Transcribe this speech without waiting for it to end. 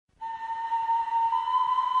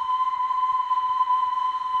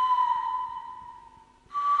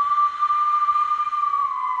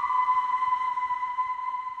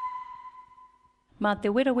Mā te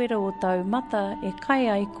wera o tau mata e kai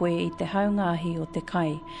ai koe I te haungahi o te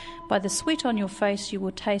kai. By the sweat on your face you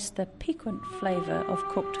will taste the piquant flavour of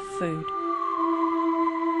cooked food.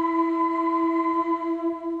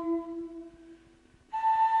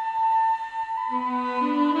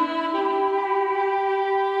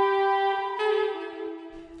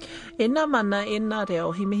 E nā mana, e nā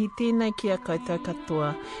reo, he mihi tēnei ki a koutou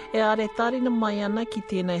katoa. E are tārina mai ana ki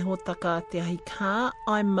tēnei hōtaka a te Ahi Kaa.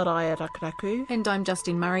 I'm Maraea Rakuraku. And I'm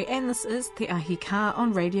Justine Murray, and this is the Ahi Kaa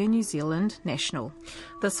on Radio New Zealand National.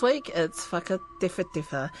 This week it's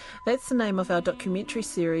Whakatewhatewha. That's the name of our documentary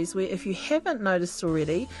series where, if you haven't noticed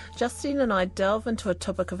already, Justine and I delve into a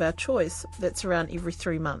topic of our choice that's around every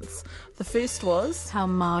 3 months. The first was... How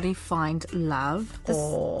Māori find love.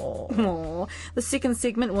 The second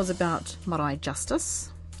segment was about marae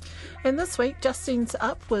justice. And this week, Justine's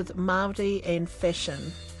up with Maori and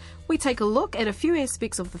Fashion. We take a look at a few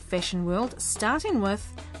aspects of the fashion world, starting with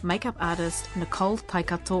makeup artist Nicole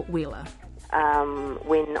Taikato Wheeler.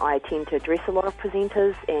 When I tend to dress a lot of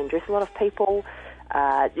presenters and dress a lot of people,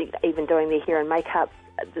 even doing their hair and makeup,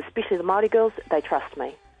 especially the Māori girls, they trust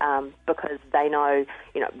me because they know,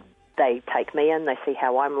 they take me in, they see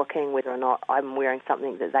how I'm looking, whether or not I'm wearing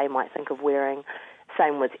something that they might think of wearing.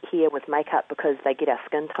 Same with hair, with makeup, because they get our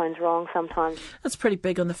skin tones wrong sometimes. It's pretty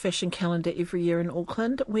big on the fashion calendar every year in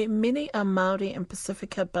Auckland, where many a Maori and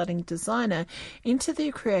Pacifica budding designer enter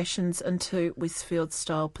their creations into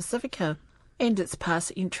Westfield-style Pacifica. And its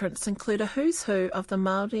past entrants include a who's who of the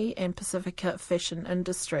Maori and Pacifica fashion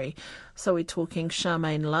industry. So we're talking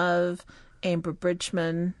Charmaine Love, Amber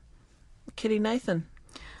Bridgman, Kitty Nathan.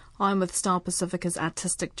 I'm with Style Pacifica's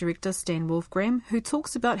artistic director, Stan Wolfgram, who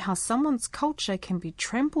talks about how someone's culture can be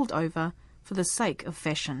trampled over for the sake of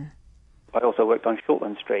fashion. I also worked on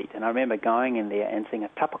Shortland Street, and I remember going in there and seeing a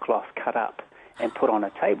tapa cloth cut up and put on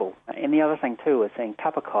a table. And the other thing, too, was seeing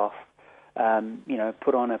tapa cloth,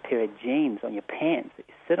 put on a pair of jeans on your pants that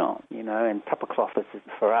you sit on, and tapa cloth is,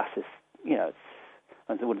 for us, is,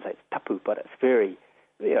 I wouldn't say it's tapu, but it's very...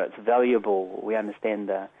 it's valuable. We understand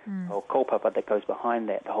the whole kaupapa that goes behind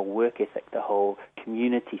that, the whole work ethic, the whole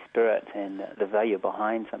community spirit, and the value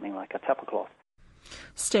behind something like a tapa cloth.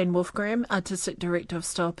 Stan Wolfgram, Artistic Director of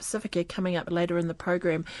Style Pacifica, coming up later in the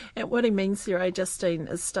program. And what he means there, Justine,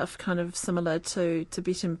 is stuff kind of similar to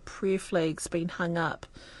Tibetan prayer flags being hung up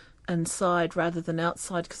inside rather than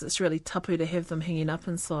outside, because it's really tapu to have them hanging up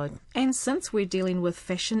inside. And since we're dealing with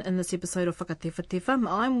fashion in this episode of Whakatewhatewha,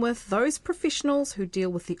 I'm with those professionals who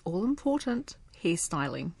deal with the all-important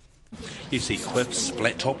hairstyling. You see clips,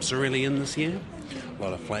 flat tops are really in this year, a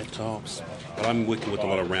lot of flat tops, but I'm working with a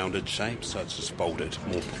lot of rounded shapes, so it's just folded,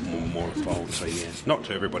 more fold, so yeah, not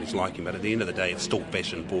to everybody's liking, but at the end of the day it's still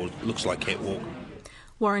fashion board, looks like catwalk.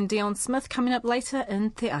 Warren Dion Smith coming up later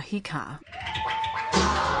in Te Ahi Kaa.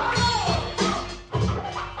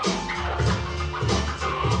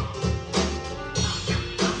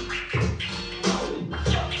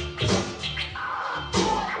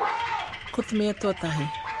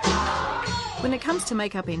 When it comes to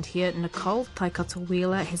makeup and hair, Nicole Taikato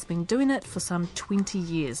Wheeler has been doing it for some 20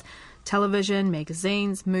 years. Television,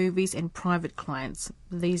 magazines, movies and private clients,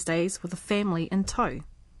 these days with a family in tow.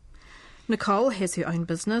 Nicole has her own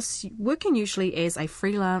business, working usually as a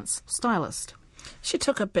freelance stylist. She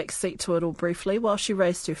took a back seat to it all briefly while she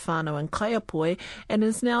raised her whānau in Kaiapoi and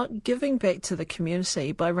is now giving back to the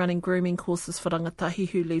community by running grooming courses for rangatahi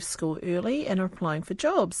who leave school early and are applying for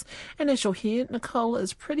jobs. And as you'll hear, Nicole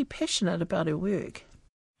is pretty passionate about her work.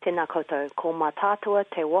 Tēnā koutou, ko mā tātua,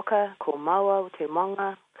 te waka, ko maua, te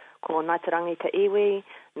manga, ko Naitarangi te iwi,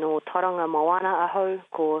 no Tauranga Moana ahau,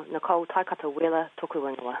 ko Nicole Taikato Wheeler, toku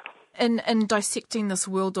ingoa. In dissecting this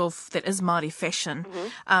world of that is Māori fashion,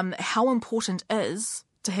 how important is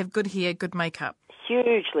to have good hair, good makeup?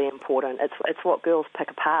 Hugely important. It's what girls pick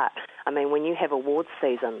apart. I mean, when you have awards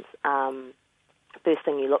seasons, first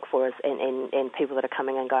thing you look for is and people that are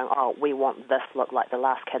coming in going, oh, we want this look, like the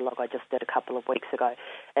last catalogue I just did a couple of weeks ago.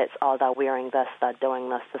 It's, oh, they're wearing this, they're doing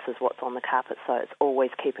this is what's on the carpet. So it's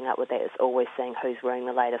always keeping up with that. It's always seeing who's wearing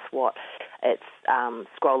the latest what. It's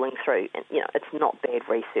scrolling through, it's not bad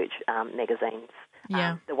research, magazines.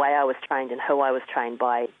 Yeah. The way I was trained and who I was trained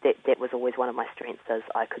by, that was always one of my strengths, is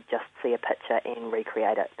I could just see a picture and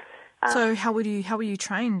recreate it. So how were you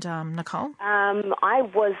trained, Nicole? I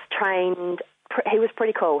was trained... He was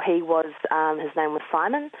pretty cool. He was, his name was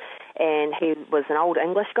Simon, and he was an old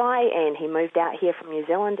English guy, and he moved out here from New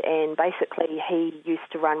Zealand, and basically he used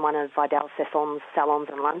to run one of Vidal Sassoon's salons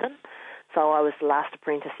in London. So I was the last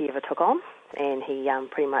apprentice he ever took on, and he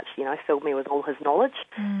pretty much, filled me with all his knowledge.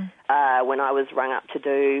 When I was rung up to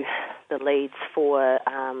do the leads for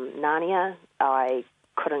Narnia. I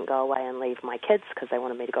couldn't go away and leave my kids because they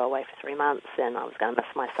wanted me to go away for 3 months, and I was going to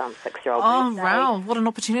miss my son's 6-year-old birthday. Wow, what an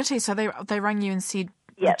opportunity. So they rang you and said,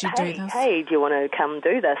 would you do this? Hey, do you want to come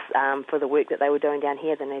do this for the work that they were doing down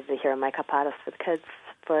here? They needed a hair and makeup artist for the kids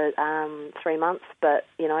for 3 months, but,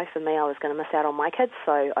 you know, for me, I was going to miss out on my kids,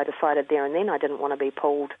 so I decided there and then I didn't want to be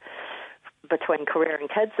pulled between career and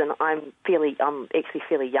kids, and I'm actually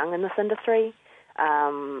fairly young in this industry.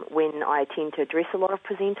 When I tend to dress a lot of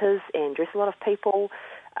presenters and dress a lot of people,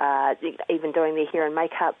 even doing their hair and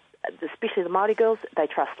makeup, especially the Māori girls, they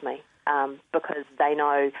trust me because they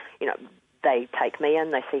know, you know, they take me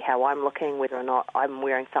in, they see how I'm looking, whether or not I'm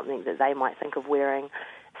wearing something that they might think of wearing.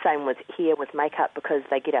 Same with hair, with makeup, because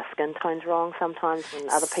they get our skin tones wrong sometimes when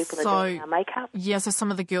other people are doing our makeup. Yeah, so some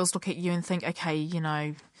of the girls look at you and think, okay, you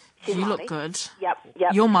know, you look good. Yep.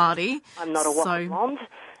 You're Māori. I'm not a waka blonde.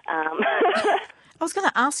 I was going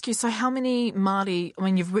to ask you, so how many Māori, I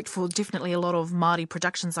mean, you've worked for definitely a lot of Māori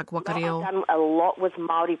productions like Wakareo. I've done a lot with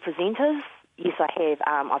Māori presenters. Yes, I have.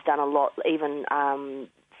 I've done a lot, even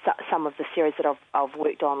some of the series that I've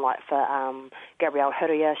worked on, like for Gabrielle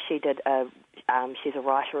Hiria. She's a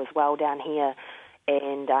writer as well down here,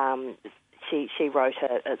 and she wrote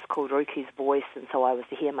it's called Ruki's Voice, and so I was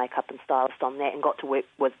the hair, makeup and stylist on that, and got to work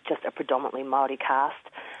with just a predominantly Māori cast,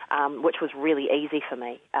 which was really easy for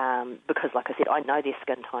me because, like I said, I know their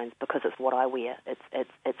skin tones because it's what I wear.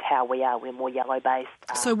 It's how we are. We're more yellow based.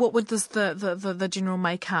 So what would the general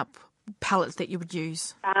makeup palettes that you would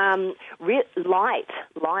use?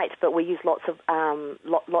 Light, but we use lots of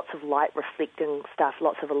light reflecting stuff,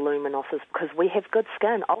 lots of luminosas, because we have good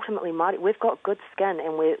skin. Ultimately, Māori, we've got good skin,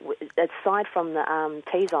 and we're aside from the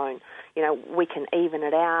T-zone, you know, we can even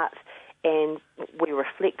it out, and we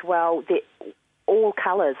reflect well. All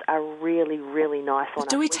colours are really, really nice on us.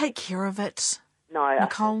 Do we take care of it? No,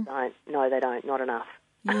 Nicole? Don't. No, they don't. Not enough.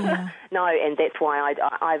 Yeah. No, and that's why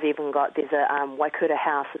I've even got, there's a Waikuta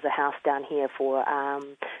house, there's a house down here for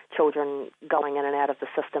children going in and out of the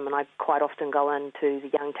system, and I quite often go into the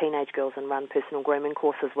young teenage girls and run personal grooming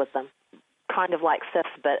courses with them. Kind of like SIFs,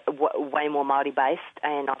 but way more Māori based,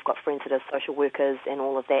 and I've got friends that are social workers and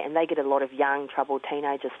all of that, and they get a lot of young, troubled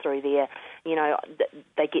teenagers through there. You know,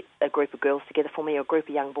 they get a group of girls together for me, or a group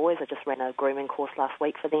of young boys. I just ran a grooming course last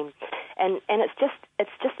week for them, and it's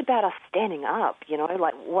just about us standing up. You know,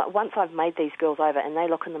 like once I've made these girls over and they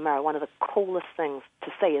look in the mirror, one of the coolest things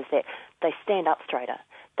to see is that they stand up straighter.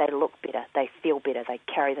 They look better, they feel better, they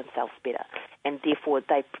carry themselves better, and therefore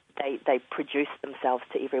they produce themselves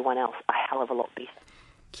to everyone else a hell of a lot better.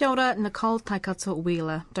 Kia ora, Nicole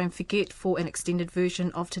Taikato-Wheeler. Don't forget, for an extended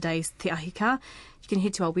version of today's Te Ahi Kaa, you can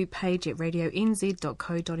head to our webpage at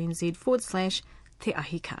radionz.co.nz/Te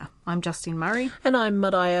Ahi Kaa. I'm Justine Murray. And I'm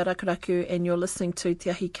Maraia Rakuraku, and you're listening to Te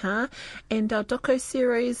Ahi Kaa and our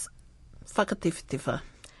doco-series Whakatewhetewha.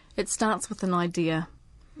 It starts with an idea.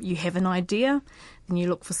 You have an idea, then you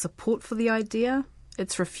look for support for the idea.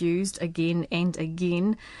 It's refused again and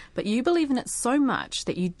again, but you believe in it so much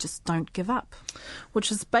that you just don't give up. Which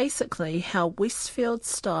is basically how Westfield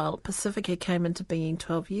Style Pacifica came into being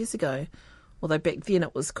 12 years ago, although back then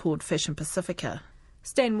it was called Fashion Pacifica.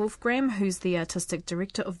 Stan Wolfgram, who's the artistic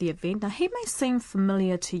director of the event, now he may seem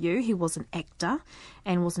familiar to you. He was an actor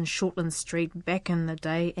and was in Shortland Street back in the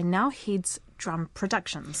day, and now heads Drum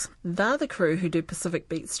Productions. They're the crew who do Pacific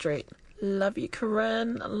Beat Street. Love you,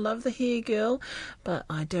 Corinne. Love the hair girl. But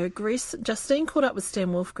I digress. Justine caught up with Stan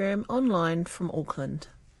Wolfgram online from Auckland.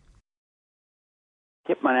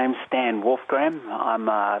 Yep, my name's Stan Wolfgram. I'm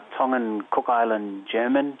a Tongan Cook Island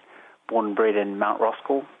German, born and bred in Mount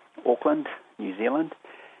Roskill, Auckland, New Zealand.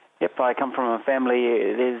 Yep, I come from a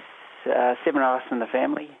family, there's 7 of us in the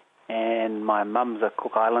family, and my mum's a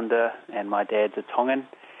Cook Islander and my dad's a Tongan.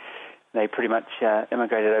 They pretty much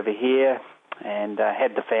immigrated over here and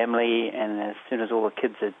had the family, and as soon as all the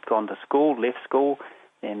kids had gone to school, left school,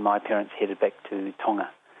 then my parents headed back to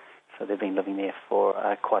Tonga. So they've been living there for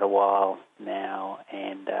quite a while now,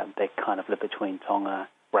 and they kind of live between Tonga,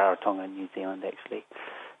 Rarotonga and New Zealand actually.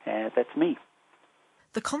 That's me.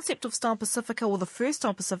 The concept of Style Pacifica, or the first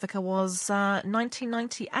Style Pacifica, was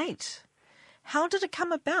 1998. How did it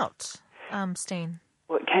come about, Stan?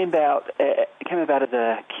 Well, it came about as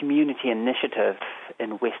a community initiative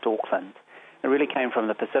in West Auckland. It really came from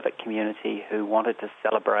the Pacific community who wanted to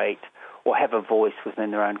celebrate or have a voice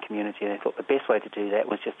within their own community. They thought the best way to do that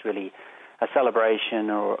was just really a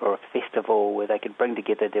celebration or a festival where they could bring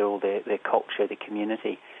together their culture, their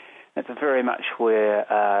community. That's very much where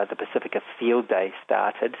the Pacifica Field Day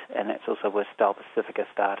started, and that's also where Style Pacifica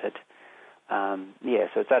started.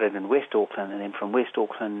 So it started in West Auckland, and then from West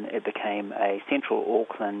Auckland it became a Central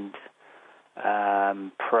Auckland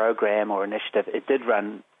program or initiative. It did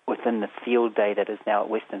run within the field day that is now at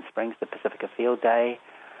Western Springs, the Pacifica Field Day.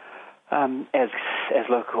 As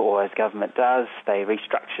local or as government does, they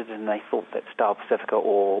restructured and they thought that Style Pacifica,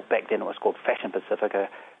 or back then it was called Fashion Pacifica,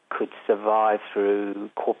 could survive through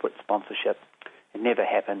corporate sponsorship. It never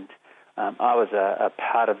happened. I was a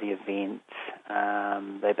part of the event.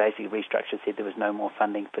 They basically restructured, said there was no more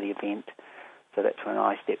funding for the event. So that's when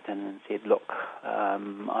I stepped in and said, look,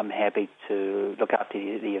 I'm happy to look after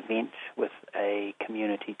the event with a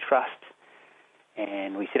community trust.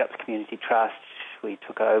 And we set up the community trust. We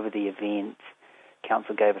took over the event.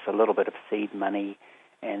 Council gave us a little bit of seed money,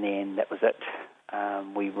 and then that was it.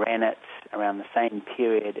 We ran it around the same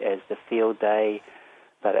period as the field day,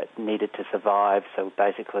 but it needed to survive, so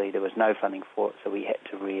basically there was no funding for it, so we had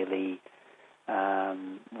to really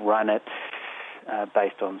run it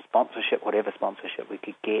based on sponsorship, whatever sponsorship we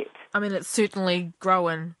could get. I mean, it's certainly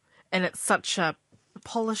growing, and it's such a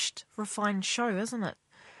polished, refined show, isn't it?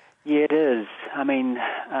 Yeah, it is. I mean,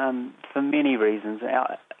 for many reasons.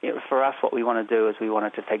 For us, what we want to do is we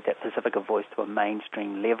wanted to take that Pacifica voice to a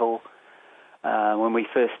mainstream level. When we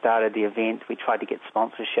first started the event, we tried to get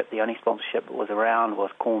sponsorship. The only sponsorship that was around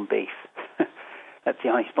was corned beef. That's the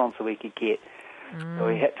only sponsor we could get. So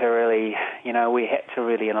we had to really,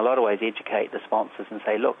 in a lot of ways, educate the sponsors and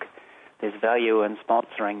say, look, there's value in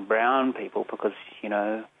sponsoring brown people because,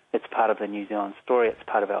 it's part of the New Zealand story, it's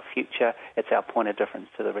part of our future, it's our point of difference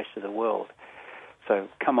to the rest of the world. So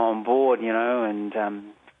come on board, and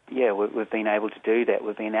we've been able to do that.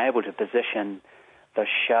 We've been able to position the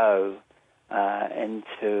show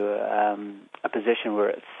into a position where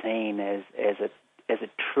it's seen as a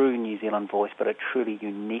true New Zealand voice, but a truly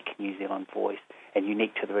unique New Zealand voice and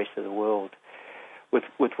unique to the rest of the world. With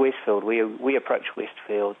Westfield, we approached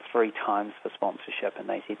Westfield 3 times for sponsorship, and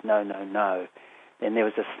they said no, no, no. Then there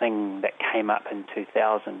was this thing that came up in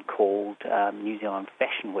 2000 called New Zealand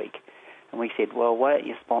Fashion Week, and we said, well, why don't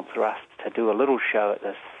you sponsor us to do a little show at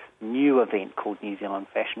this new event called New Zealand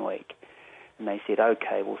Fashion Week? And they said,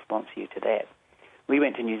 okay, we'll sponsor you to that. We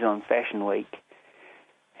went to New Zealand Fashion Week,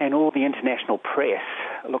 and all the international press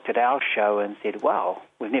looked at our show and said, wow,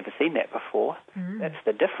 we've never seen that before. That's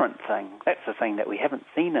the different thing. That's the thing that we haven't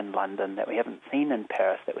seen in London, that we haven't seen in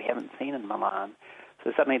Paris, that we haven't seen in Milan.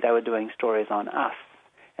 So suddenly they were doing stories on us,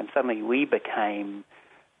 and suddenly we became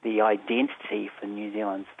the identity for New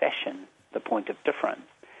Zealand's fashion, the point of difference.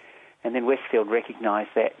 And then Westfield recognised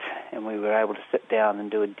that, and we were able to sit down and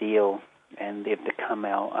do a deal, and they've become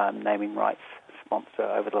our naming rights sponsor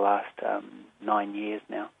over the last 9 years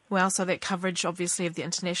now. Wow, so that coverage, obviously, of the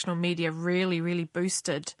international media really, really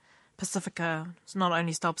boosted Pacifica, not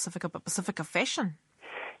only Style Pacifica, but Pacifica Fashion.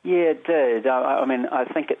 Yeah, it did. I mean, I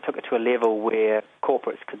think it took it to a level where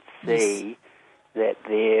corporates could see that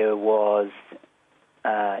there was,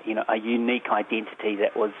 a unique identity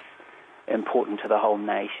that was important to the whole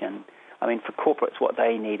nation. I mean, for corporates, what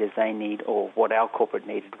what our corporate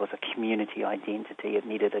needed was a community identity. It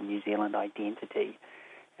needed a New Zealand identity.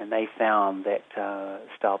 And they found that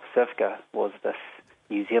Style Pacifica was this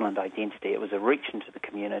New Zealand identity. It was a reach into the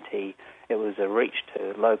community. It was a reach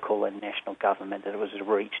to local and national government. It was a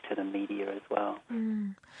reach to the media as well.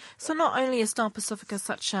 So not only is Style Pacifica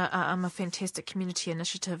such a fantastic community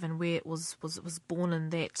initiative, and where it was born in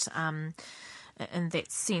that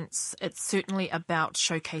sense, it's certainly about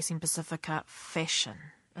showcasing Pacifica fashion,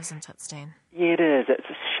 isn't it, Stan? Yeah, it is. It's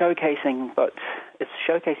showcasing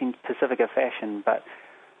Pacifica fashion, but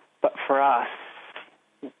for us,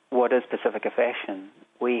 what is Pacifica fashion?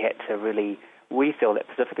 We feel that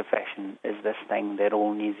Pacifica fashion is this thing that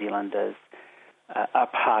all New Zealanders are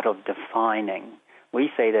part of defining.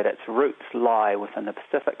 We say that its roots lie within the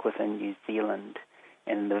Pacific, within New Zealand,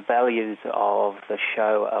 and the values of the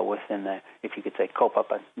show are within if you could say,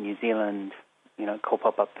 kaupapa New Zealand,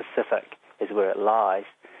 kaupapa Pacific is where it lies.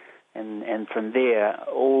 And from there,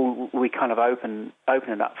 we kind of open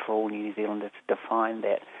it up for all New Zealanders to define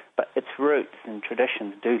that. But its roots and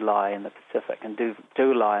traditions do lie in the Pacific and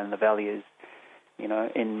do lie in the values, in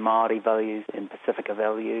Māori values, in Pacifica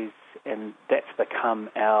values, and that's become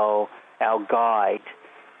our guide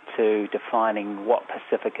to defining what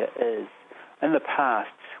Pacifica is. In the past,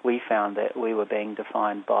 we found that we were being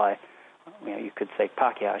defined by, you could say,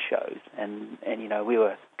 Pākehā shows, and we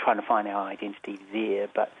were trying to find our identity there,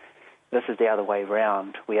 but this is the other way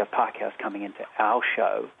around. We have Pākehās coming into our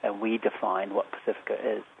show, and we define what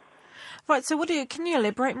Pacifica is. Right, so can you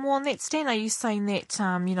elaborate more on that, Stan? Are you saying that,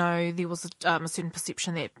 there was a certain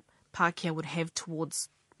perception that Pākehā would have towards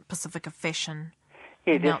Pacifica fashion,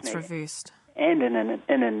 and now it's reversed? And in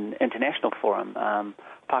an international forum,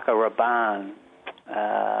 Pākehā Raban,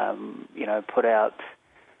 put out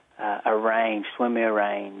a range, swimwear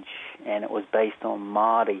range, and it was based on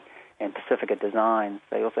Maori and Pacifica designs.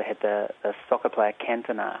 They also had the soccer player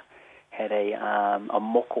Cantona had a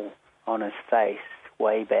moko on his face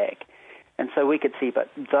way back. And so we could see, but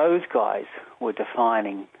those guys were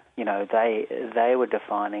defining, they were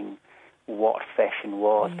defining what fashion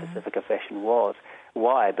was, Pacifica fashion was.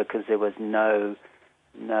 Why? Because there was no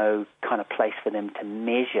kind of place for them to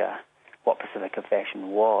measure what Pacifica fashion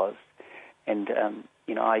was. And,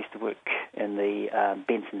 I used to work in the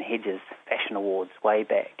Benson Hedges Fashion Awards way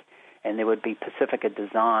back, and there would be Pacifica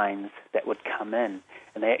designs that would come in,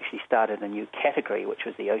 and they actually started a new category, which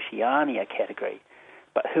was the Oceania category.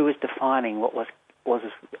 But who was defining what was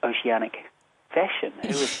Oceanic fashion? Who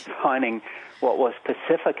was defining what was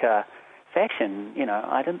Pacifica fashion?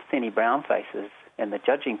 I didn't see any brown faces in the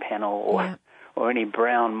judging panel or any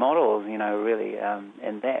brown models, really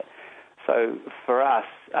in that. So for us,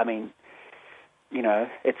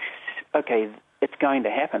 it's okay. It's going to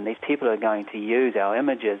happen. These people are going to use our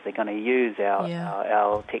images. They're going to use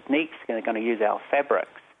our techniques. They're going to use our fabrics.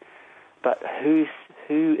 But who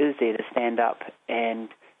is there to stand up and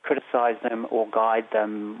criticize them or guide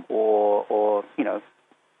them or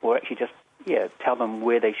actually just tell them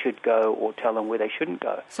where they should go or tell them where they shouldn't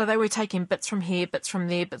go? So they were taking bits from here, bits from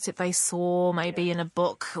there, bits that they saw maybe in a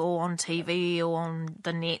book or on TV or on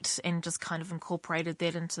the net, and just kind of incorporated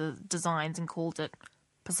that into designs and called it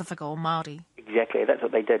Pacifica or Māori. Exactly, that's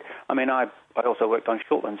what they did. I also worked on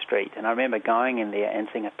Shortland Street, and I remember going in there and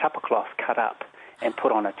seeing a tapa cloth cut up and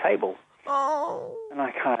put on a table. Oh.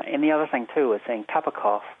 And the other thing too was seeing tapa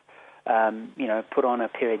cloth, put on a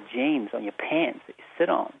pair of jeans on your pants that you sit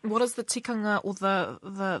on. What is the tikanga or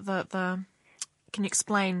the can you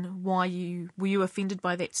explain why were you offended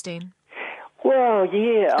by that, Stan? Well,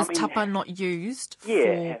 yeah. Is tapa not used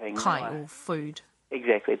for kai or food?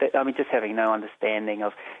 Exactly. Just having no understanding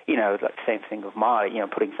of, like the same thing with Māori,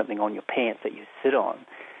 putting something on your pants that you sit on,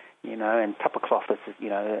 and tapa cloth is,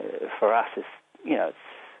 for us is, it's,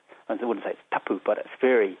 I wouldn't say it's tapu, but it's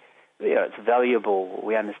very, it's valuable.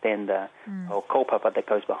 We understand the whole kaupapa that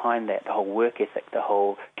goes behind that, the whole work ethic, the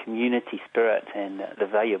whole community spirit, and the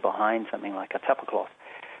value behind something like a tapa cloth.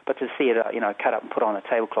 But to see it, cut up and put on a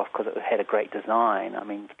tablecloth because it had a great design,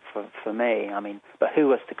 for me, but who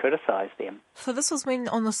was to criticise them? So this was when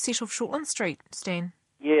on the set of Shortland Street, Stan?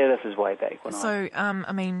 Yeah, this is way back when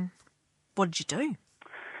what did you do?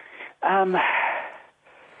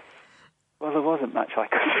 Well, there wasn't much I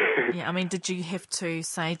could do. Yeah, did you have to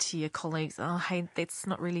say to your colleagues, oh, hey, that's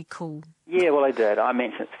not really cool? Yeah, well, I did. I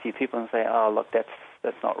mentioned it to a few people and say, oh, look, that's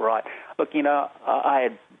not right. Look, I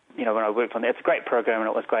had, when I worked on it, it's a great program and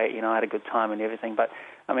it was great, I had a good time and everything, but,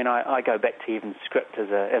 I go back to even script as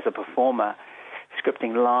a performer,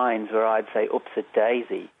 scripting lines where I'd say, oops, a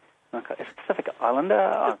daisy. Okay, is Pacific Islander?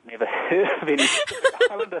 I've never heard of any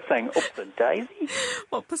Islander saying, oops, a daisy.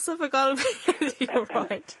 What, Pacific Islander? You're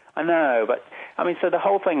right. I know, but, so the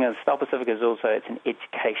whole thing is, Style Pacifica is also, it's an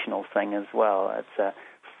educational thing as well. It's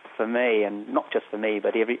for me, and not just for me,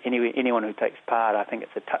 but anyone who takes part, I think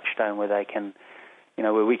it's a touchstone where they can,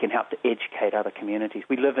 where we can help to educate other communities.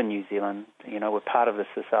 We live in New Zealand, we're part of the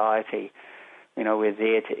society. We're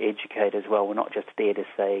there to educate as well. We're not just there to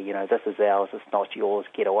say, this is ours, it's not yours,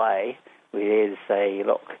 get away. We're there to say,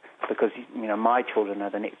 look, because, my children are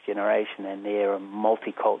the next generation and they're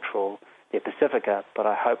multicultural, they're Pacifica, but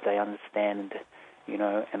I hope they understand,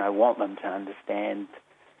 and I want them to understand,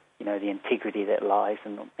 the integrity that lies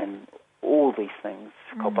in all these things,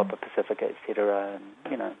 kaupapa Pacifica, etc.,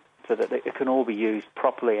 and, so that it can all be used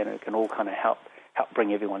properly and it can all kind of help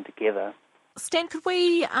bring everyone together. Stan, could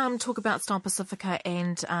we talk about Style Pacifica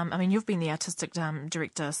and, you've been the artistic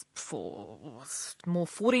director for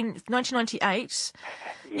 1998.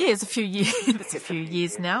 Yeah, it's a few years. It's a few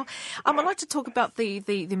years now. I'd like to talk about the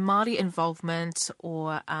Māori involvement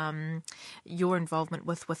or your involvement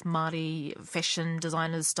with Māori fashion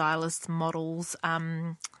designers, stylists, models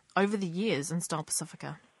over the years in Style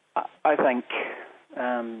Pacifica. I think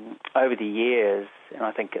over the years, and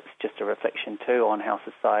I think it's just a reflection too on how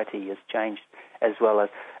society has changed, as well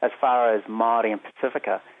as far as Maori and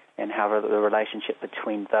Pacifica, and how the relationship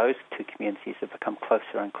between those two communities have become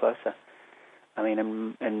closer and closer.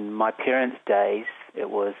 In my parents' days, it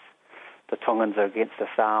was the Tongans against the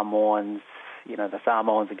Samoans, the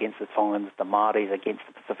Samoans against the Tongans, the Māoris against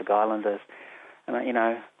the Pacific Islanders, and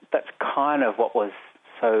that's kind of what was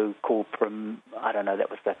so-called, that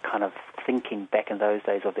was the kind of thinking back in those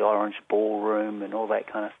days of the Orange Ballroom and all that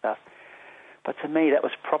kind of stuff. But to me, that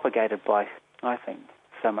was propagated by, I think,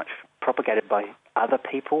 so much propagated by other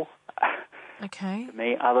people. Okay. To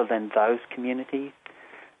me, other than those communities.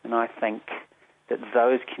 And I think that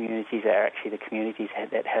those communities are actually the communities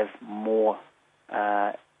that have more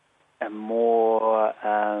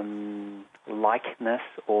likeness,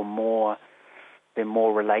 or they're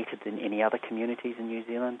more related than any other communities in New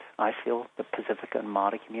Zealand, I feel, the Pacifica and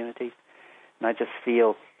Māori communities. And I just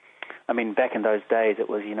feel, I mean, back in those days, it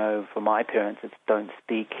was, for my parents, it's don't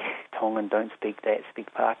speak Tongan, don't speak that,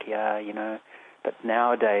 speak Pākehā, But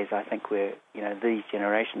nowadays, I think these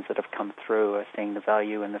generations that have come through are seeing the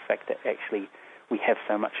value and the fact that actually we have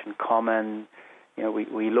so much in common.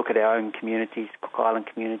 We look at our own communities, Cook Island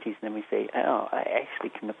communities, and then we say,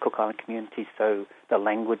 actually, the Cook Island communities, so the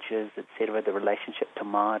languages, etc., the relationship to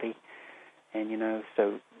Māori, and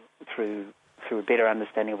so through a better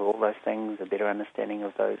understanding of all those things, a better understanding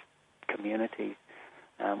of those communities,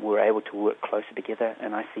 we're able to work closer together.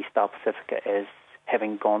 And I see Style Pacifica as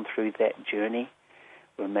having gone through that journey,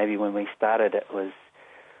 where maybe when we started it was,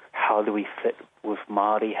 how do we fit with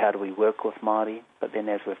Māori, how do we work with Māori? But then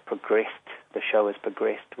as we've progressed, the show has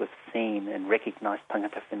progressed, we've seen and recognised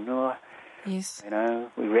tangata whenua. Yes.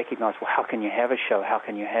 We recognise, well, how can you have a show, how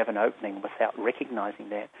can you have an opening without recognising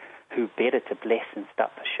that? Who better to bless and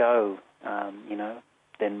start the show,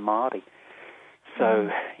 than Māori? So,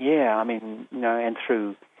 and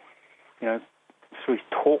through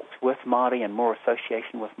talks with Māori and more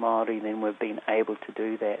association with Māori, then we've been able to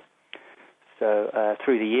do that. So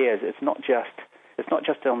through the years, it's not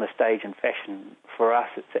just on the stage and fashion. For us,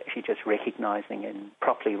 it's actually just recognising and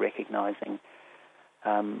properly recognising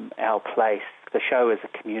our place. The show is a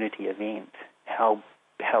community event. How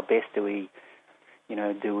best do we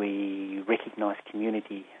recognise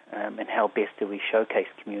community, and how best do we showcase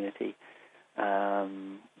community?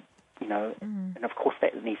 And of course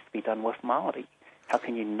that needs to be done with Māori. How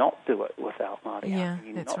can you not do it without Māori? Yeah, How can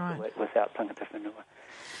you that's not right. do it without tangata whenua?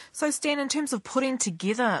 So, Stan, in terms of putting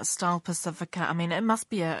together Style Pacifica, I mean, it must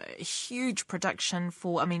be a huge production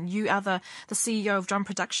you are the CEO of Drum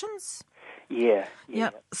Productions? Yeah.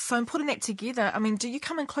 So in putting that together, I mean, do you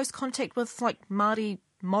come in close contact with, Māori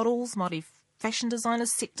models, Māori fashion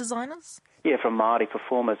designers, set designers? Yeah, from Māori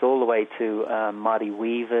performers all the way to Māori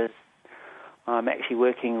weavers. I'm actually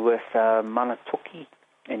working with Manatoki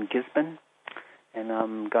in Gisborne, and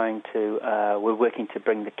we're working to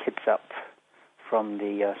bring the kids up from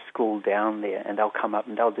the school down there, and they'll come up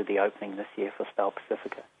and they'll do the opening this year for Style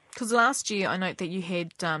Pacifica. Because last year, I note that you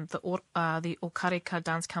had the Okareka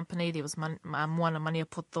Dance Company, there was Moana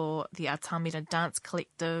Maniapoto, the Atamira Dance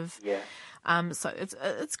Collective. Yeah. So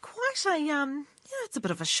it's quite a it's a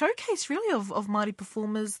bit of a showcase really of Māori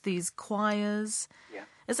performers. These choirs. Yeah.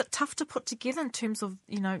 Is it tough to put together in terms of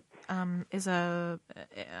as a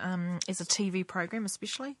TV program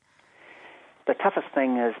especially? The toughest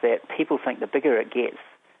thing is that people think the bigger it gets,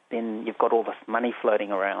 then you've got all this money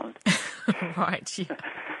floating around. Right. Yeah.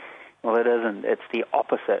 Well, it isn't. It's the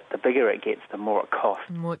opposite. The bigger it gets, the more it costs.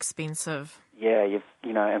 More expensive. Yeah,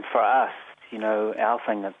 and for us, our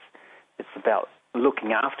thing it's about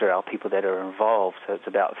looking after our people that are involved. So it's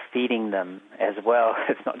about feeding them as well.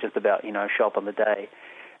 It's not just about show up on the day.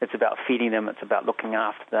 It's about feeding them. It's about looking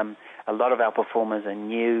after them. A lot of our performers are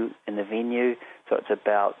new in the venue, so it's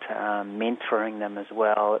about mentoring them as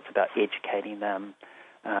well. It's about educating them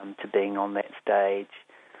to being on that stage.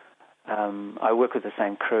 I work with the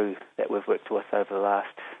same crew that we've worked with over the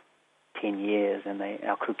last 10 years, and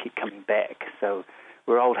our crew keep coming back. So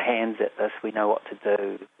we're old hands at this. We know what to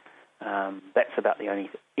do. That's about the only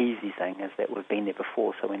easy thing, is that we've been there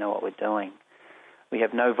before, so we know what we're doing. We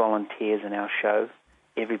have no volunteers in our show.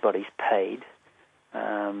 Everybody's paid,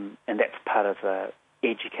 and that's part of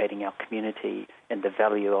educating our community in the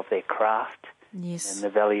value of their craft. Yes. And the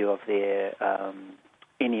value of their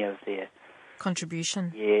any of their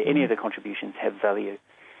contribution. Yeah, any of the contributions have value.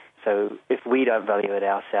 So if we don't value it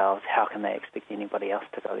ourselves, how can they expect anybody else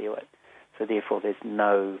to value it? So therefore, there's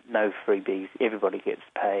no freebies. Everybody gets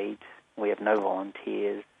paid. We have no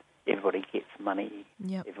volunteers. Everybody gets money.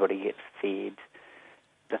 Yep. Everybody gets fed.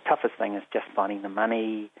 The toughest thing is just finding the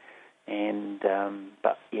money, and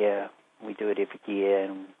but yeah, we do it every year,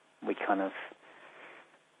 and we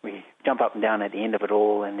jump up and down at the end of it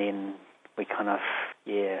all, and then we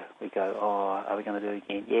we go, are we going to do it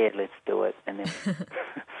again? Yeah, let's do it, and then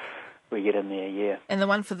we get in there, yeah. And the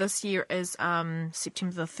one for this year is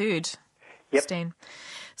September the 3rd. Yep. Stan.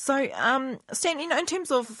 So, Stan, in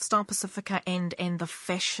terms of Style Pacifica and the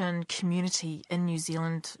fashion community in New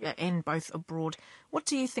Zealand and both abroad, what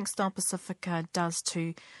do you think Style Pacifica does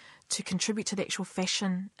to contribute to the actual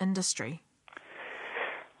fashion industry?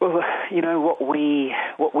 Well, what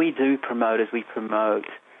we do promote is we promote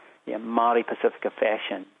Māori Pacifica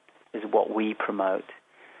fashion is what we promote.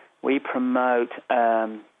 We promote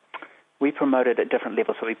we promote it at different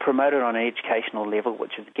levels. So we promote it on an educational level,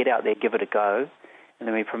 which is get out there, give it a go. And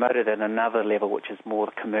then we promote it at another level, which is more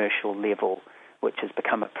the commercial level, which has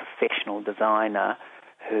become a professional designer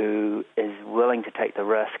who is willing to take the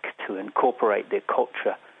risk to incorporate their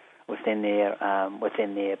culture within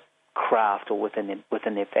their craft or within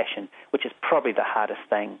their fashion, which is probably the hardest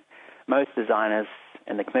thing. Most designers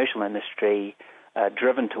in the commercial industry are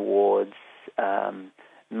driven towards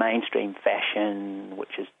mainstream fashion,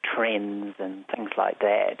 which is trends and things like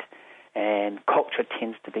that. And culture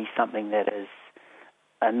tends to be something that is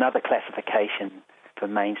another classification for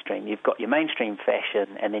mainstream. You've got your mainstream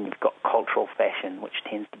fashion, and then you've got cultural fashion, which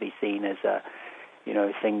tends to be seen as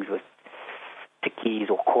things with tikis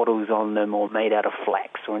or korus on them or made out of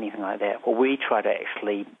flax or anything like that. Well, we try to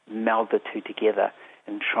actually meld the two together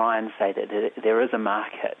and try and say that there is a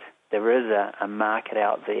market. There is a market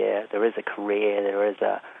out there. There is a career. There is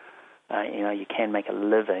you can make a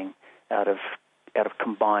living out of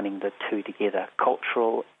combining the two together,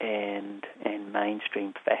 cultural and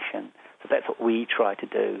mainstream fashion. So that's what we try to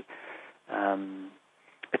do.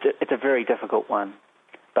 It's a very difficult one,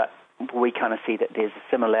 but we kind of see that there's a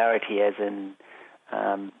similarity as in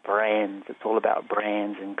brands. It's all about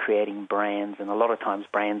brands and creating brands, and a lot of times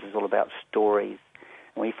brands is all about stories.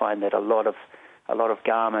 And we find that a lot of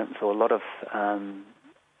garments or a lot of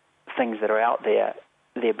things that are out there,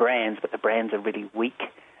 they're brands, but the brands are really weak.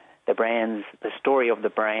 The story of the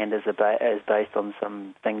brand is based on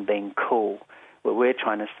something being cool. Where we're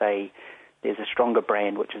trying to say there's a stronger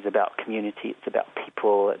brand which is about community, it's about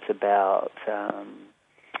people, it's about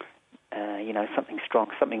something strong,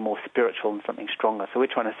 something more spiritual and something stronger. So we're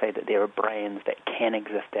trying to say that there are brands that can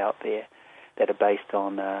exist out there that are based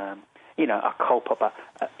on a kaupapa,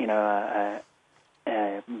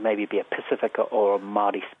 maybe be a Pacifica or a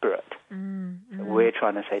Māori spirit. So we're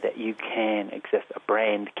trying to say that you can exist, a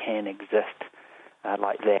brand can exist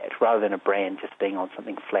like that, rather than a brand just being on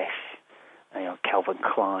something flash, Calvin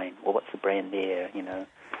Klein, or what's the brand there,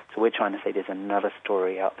 So we're trying to say there's another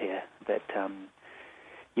story out there that,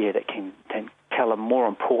 that can tell a more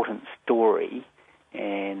important story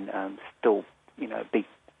and still,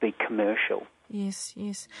 be commercial. Yes.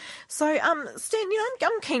 So, Stan,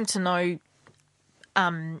 I'm keen to know,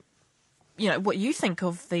 what you think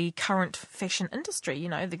of the current fashion industry,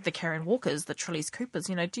 the Karen Walkers, the Trillies Coopers.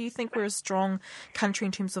 Do you think we're a strong country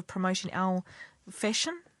in terms of promoting our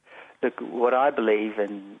fashion? Look, what I believe,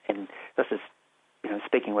 and this is,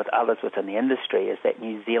 speaking with others within the industry, is that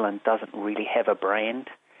New Zealand doesn't really have a brand.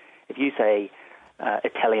 If you say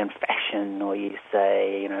Italian fashion, or you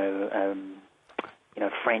say,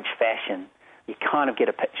 French fashion, you kind of get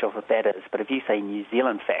a picture of what that is. But if you say New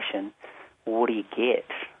Zealand fashion, what do you get?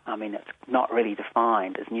 I mean, it's not really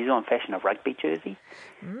defined. Is New Zealand fashion a rugby jersey?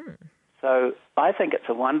 So I think it's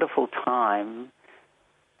a wonderful time.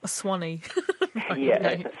 A Swanee.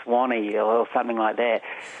 A Swanee or something like that.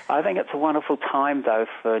 I think it's a wonderful time, though,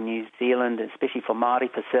 for New Zealand, especially for Māori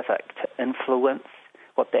Pacific, to influence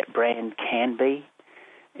what that brand can be.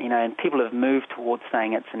 And people have moved towards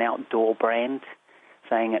saying it's an outdoor brand,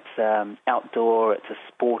 saying it's outdoor, it's a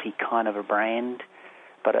sporty kind of a brand.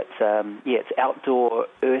 But it's outdoor,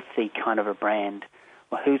 earthy kind of a brand.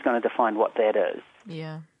 Well, who's going to define what that is?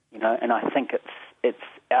 Yeah. And I think it's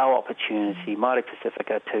our opportunity, Māori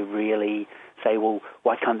Pacifica, to really say, well,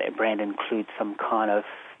 why can't that brand include some kind of,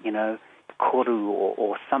 koru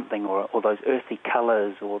or something, or those earthy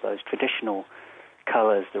colours, or those traditional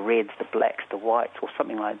colours, the reds, the blacks, the whites, or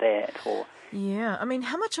something like that, or... Yeah, I mean,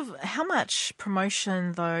 how much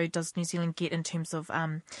promotion though does New Zealand get in terms of?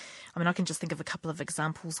 I can just think of a couple of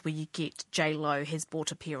examples where you get J-Lo has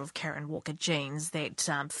bought a pair of Karen Walker jeans that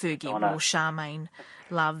Fergie wore Charmaine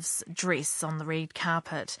Love's dress on the red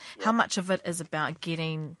carpet. Yeah. How much of it is about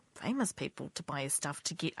getting famous people to buy your stuff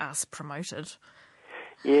to get us promoted?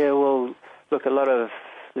 Yeah, well, look, a lot of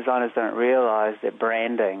designers don't realise that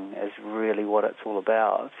branding is really what it's all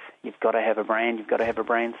about. You've got to have a brand. You've got to have a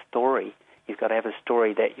brand story. You've got to have a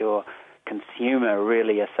story that your consumer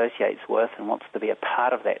really associates with and wants to be a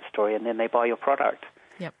part of that story, and then they buy your product.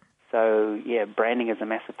 Yep. So, branding is a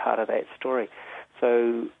massive part of that story.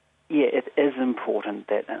 So, it is important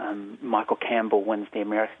that Michael Campbell wins the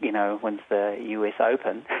US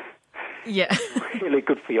Open. Yeah. Really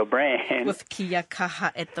good for your brand. With Kia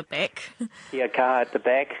Kaha at the back. Kia Kaha at the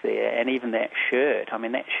back there, and even that shirt. I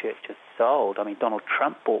mean, that shirt just sold. I mean, Donald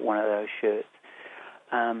Trump bought one of those shirts.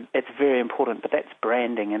 It's very important, but that's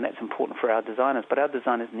branding, and that's important for our designers. But our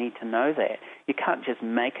designers need to know that. You can't just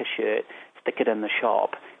make a shirt, stick it in the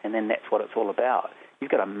shop, and then that's what it's all about.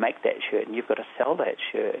 You've got to make that shirt, and you've got to sell that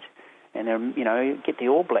shirt. And get the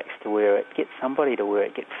All Blacks to wear it, get somebody to wear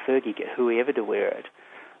it, get Fergie, get whoever to wear it.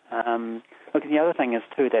 Look, the other thing is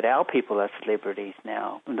too that our people are celebrities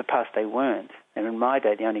now. In the past, they weren't. And in my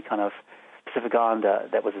day, the only kind of Pacific Islander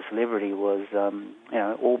that was a celebrity was,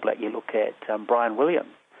 All Black. You look at Brian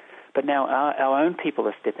Williams. But now our own people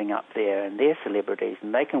are stepping up there, and they're celebrities,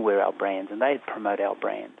 and they can wear our brands, and they promote our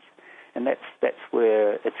brands. And that's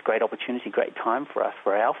where it's a great opportunity, great time for us,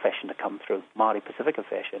 for our fashion to come through, Maori Pacifica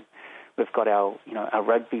fashion. We've got our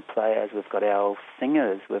rugby players, we've got our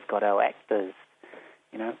singers, we've got our actors.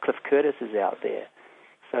 Cliff Curtis is out there.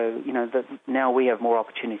 So, now we have more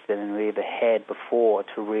opportunities than we ever had before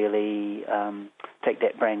to really take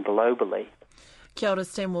that brand globally. Kia ora,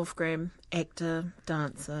 Stan Wolfgram, actor,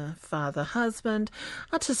 dancer, father, husband,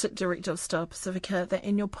 artistic director of Style Pacifica, the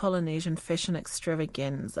annual Polynesian fashion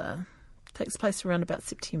extravaganza. Takes place around about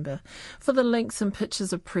September. For the links and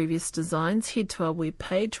pictures of previous designs, head to our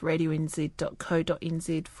webpage,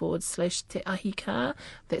 radionz.co.nz/Te Ahi Kaa.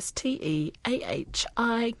 That's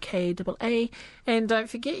TEAHIKAA. And don't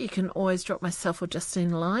forget, you can always drop myself or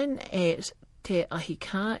Justine a line at Te Ahi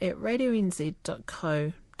Kaa at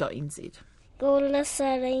radionz.co.nz. You're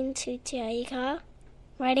listening to Te Ahi Kaa,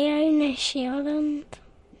 Radio New Zealand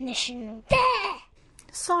National.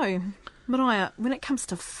 So, Mariah, when it comes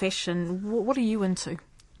to fashion, what are you into?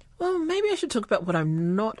 Well, maybe I should talk about what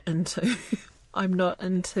I'm not into. I'm not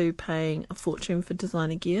into paying a fortune for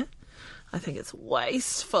designer gear. I think it's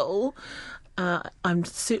wasteful. I'm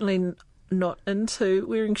certainly not into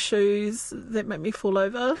wearing shoes that make me fall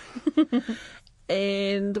over.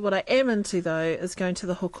 And what I am into, though, is going to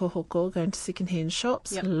the hoko, going to second-hand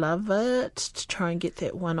shops. Yep. Love it, to try and get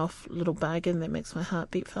that one-off little bargain that makes my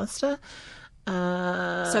heart beat faster.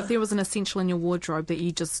 So if there was an essential in your wardrobe that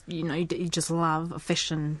you just love, a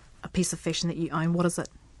piece of fashion that you own, what is it?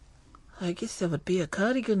 I guess that would be a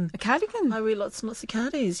cardigan. A cardigan? I wear lots and lots of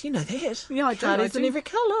cardies. You know that. Yeah, I do. Cardies in every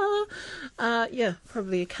colour.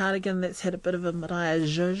 Probably a cardigan that's had a bit of a Mariah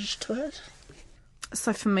zhuzh to it.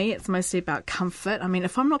 So for me, it's mostly about comfort. I mean,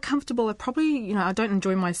 if I'm not comfortable, I probably, I don't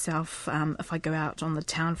enjoy myself if I go out on the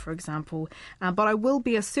town, for example. But I will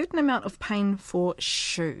be a certain amount of pain for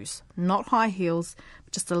shoes. Not high heels,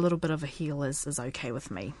 but just a little bit of a heel is okay with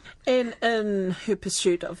me. And in her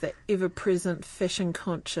pursuit of that ever-present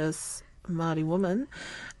fashion-conscious Māori woman,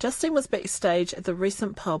 Justine was backstage at the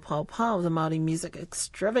recent Pau Pau Pau, the Māori music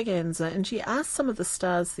extravaganza, and she asked some of the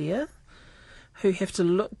stars there, who have to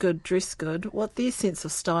look good, dress good, what their sense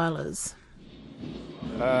of style is.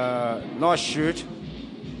 Nice shirt,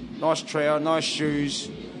 nice trowel, nice shoes,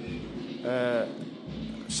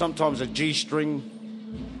 sometimes a G-string,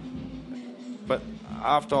 but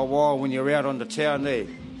after a while when you're out on the town there,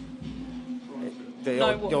 the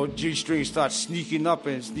old G-string starts sneaking up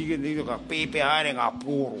and sneaking like a pepe hiding a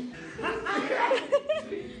poro.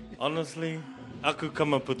 Honestly, aku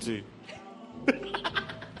kamaputu.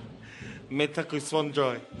 Me taku swan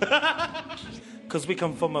dry. Because we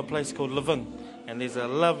come from a place called Levin, and there's a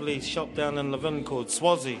lovely shop down in Levin called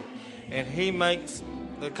Swazi, and he makes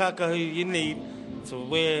the kakahu you need to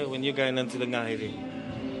wear when you're going into the ngahere.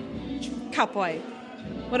 Kapai,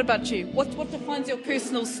 what about you? What defines your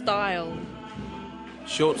personal style?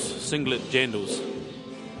 Shorts, singlet, jandals.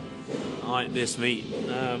 That's me.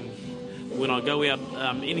 When I go out,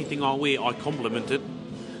 anything I wear, I compliment it.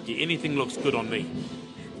 Yeah, anything looks good on me.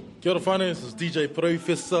 Kia ora whānau, this is DJ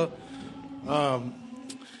Professor.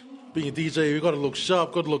 Being a DJ, you've got to look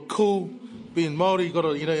sharp, got to look cool. Being Māori, you've got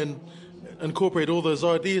to, incorporate all those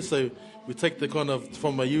ideas. So we take the kind of,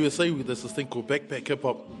 from the USA, there's this thing called backpack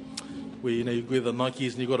hip-hop, where, you wear the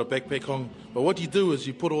Nikes and you've got a backpack on. But what you do is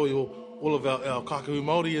you put all of our kakahu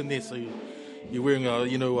Māori in there. So you're wearing a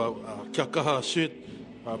kia kaha shirt,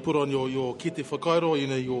 put on your kete whakairo,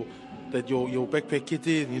 your backpack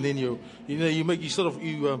kete, and then you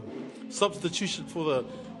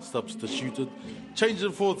change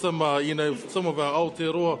it for some some of our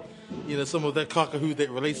Aotearoa, some of that kakahu that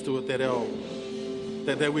relates to it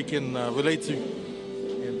that we can relate to,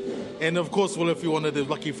 and of course, well, if you're one of the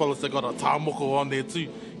lucky fellas that got a tāmoko on there too,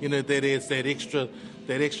 that adds that extra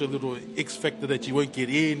little X factor that you won't get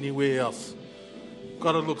anywhere else.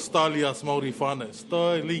 Gotta look styly, us Māori whānau.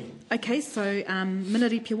 Styly. Okay, so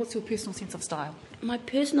Minaripia, what's your personal sense of style? My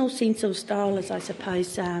personal sense of style is, I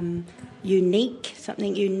suppose, unique,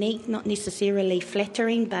 something unique, not necessarily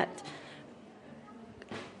flattering, but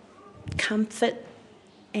comfort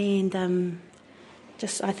and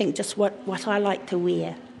I think what I like to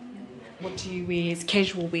wear. What do you wear as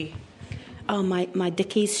casual wear? Oh, my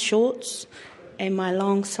Dickies shorts and my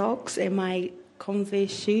long socks and my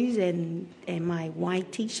Converse shoes and my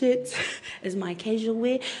white T-shirts is my casual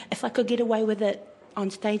wear. If I could get away with it on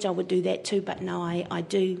stage, I would do that too, but no, I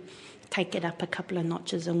do take it up a couple of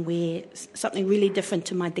notches and wear something really different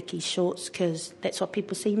to my Dickies shorts because that's what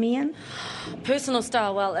people see me in. Personal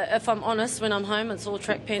style, well, if I'm honest, when I'm home, it's all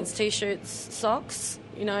track pants, T-shirts, socks,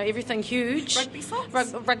 everything huge. Rugby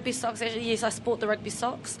socks? Rugby socks, actually, yes, I sport the rugby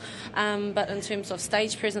socks. But in terms of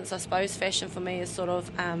stage presence, I suppose fashion for me is sort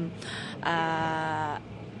of,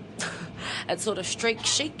 it's sort of street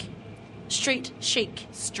chic. It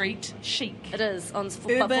is for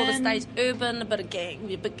the stage. Urban, but a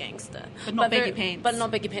big gangster. But not baggy pants. But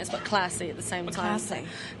not baggy pants, but classy at the same time. Classy.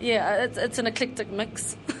 Yeah, it's an eclectic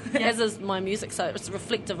mix, as is my music. So it's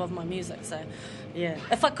reflective of my music. So, yeah,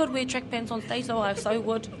 if I could wear track pants on stage, though, I so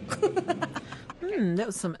would. That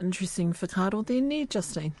was some interesting whakaaro there,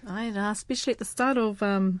 Justine. Especially at the start of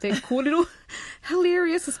that kōrero.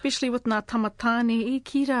 Hilarious, especially with ngā tamatane I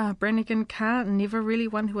kira. Brannigan Carr, never really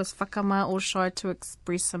one who was whakamā or shy to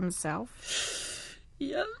express himself.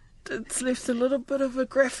 Yeah, it's left a little bit of a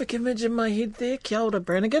graphic image in my head there. Kia ora,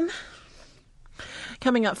 Brannigan.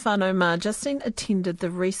 Coming up, whānau mā, Justine attended the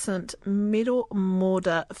recent Metal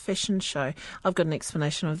Moda fashion show. I've got an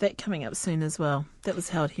explanation of that coming up soon as well. That was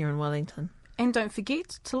held here in Wellington. And don't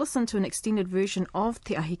forget to listen to an extended version of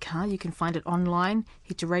Te Ahi Kaa. You can find it online.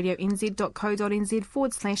 Head to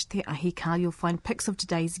radionz.co.nz/Te Ahi Kaa. You'll find pics of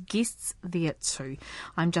today's guests there too.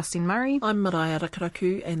 I'm Justine Murray. I'm Maraea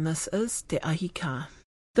Rakaraku, and this is Te Ahi Kaa.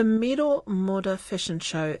 The Metal Moda fashion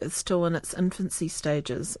show is still in its infancy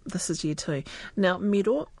stages. This is year 2. Now,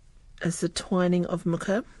 Metal is the twining of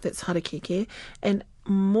muka, that's harakeke, and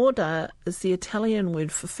moda is the Italian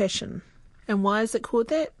word for fashion. And why is it called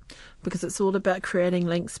that? Because it's all about creating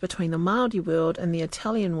links between the Māori world and the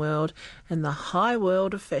Italian world and the high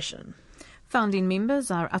world of fashion. Founding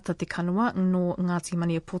members are Ata Te Kanua no Ngāti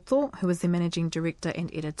Maniapoto, who is the managing director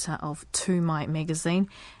and editor of Tū Mai magazine,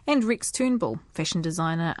 and Rex Turnbull, fashion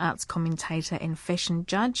designer, arts commentator and fashion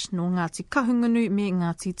judge no Ngāti Kahungunu me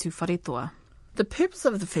Ngāti Tuwharetoa. The purpose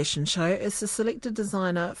of the fashion show is to select a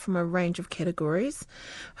designer from a range of categories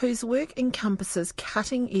whose work encompasses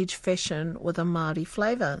cutting-edge fashion with a Māori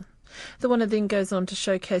flavour. The winner then goes on to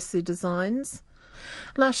showcase their designs.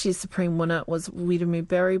 Last year's Supreme winner was Wiremu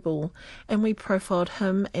Barryball, and we profiled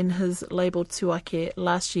him and his label Tuake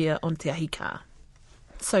last year on Te Ahi Kaa.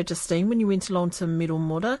 So, Justine, when you went along to Metal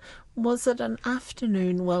Moda, was it an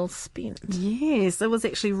afternoon well spent? Yes, it was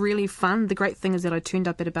actually really fun. The great thing is that I turned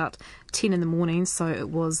up at about 10 in the morning, so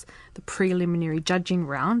it was the preliminary judging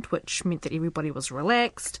round, which meant that everybody was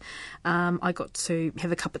relaxed. I got to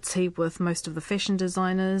have a cup of tea with most of the fashion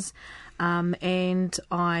designers, and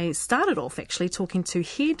I started off actually talking to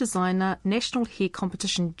hair designer, national hair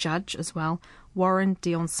competition judge as well, Warren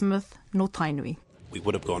Dion Smith no Tainui. We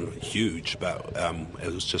would have gone huge, but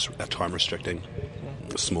it was just a time restricting,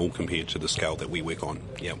 small compared to the scale that we work on.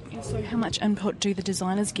 Yeah. So how much input do the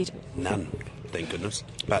designers get? None, thank goodness.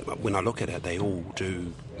 But when I look at it, they all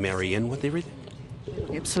do marry in with everything.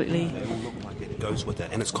 Absolutely. They all look like it goes with it.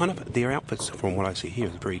 And it's kind of, their outfits, from what I see here,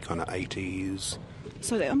 is very kind of 80s.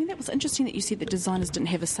 So, that was interesting that you said that designers didn't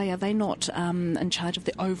have a say. Are they not in charge of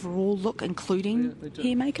the overall look, including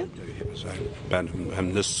hair makeup? They do have a say. But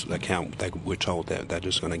in this account, they were told that they're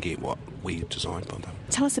just going to get what we designed for them.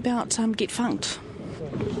 Tell us about Get Funked.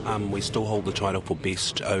 We still hold the title for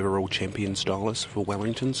Best Overall Champion Stylist for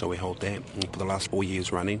Wellington, so we hold that for the last 4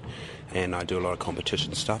 years running. And I do a lot of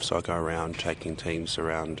competition stuff, so I go around taking teams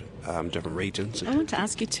around different regions. I want to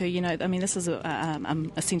ask you too, this is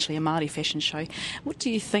essentially a Māori fashion show. What do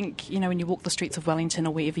you think, when you walk the streets of Wellington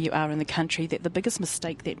or wherever you are in the country, that the biggest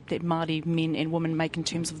mistake that Māori men and women make in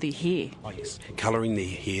terms of their hair? Oh, yes. Colouring their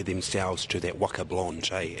hair themselves to that waka blonde,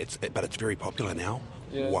 but it's very popular now.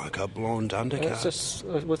 Yeah. Waka blonde undercut. And it's just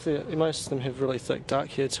most of them have really thick dark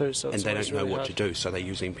hair too, so and they don't know what to do, so they're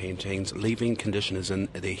using Pantenes, leaving conditioners in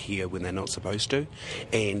their hair when they're not supposed to,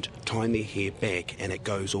 and tying their hair back, and it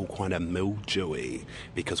goes all kind of mildewy,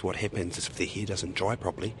 because what happens is if their hair doesn't dry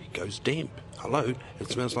properly, it goes damp. Hello, it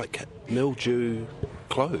smells like mildew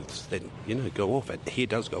clothes that go off. Hair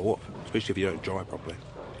does go off, especially if you don't dry properly.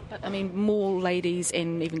 But, more ladies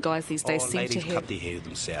and even guys these days seem to have... Ladies cut their hair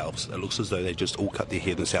themselves. It looks as though they just all cut their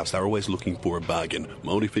hair themselves. They're always looking for a bargain.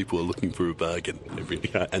 Māori people are looking for a bargain.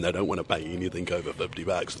 And they don't want to pay anything over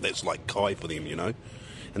 $50. That's like kai for them,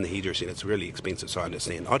 And the hairdressing, it's really expensive, so I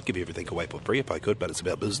understand. I'd give everything away for free if I could, but it's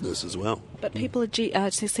about business as well. But people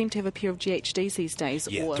seem to have a pair of GHDs these days.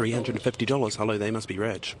 Yeah, $350. Hello, they must be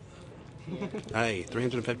rich. Hey,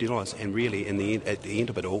 $350, and really, at the end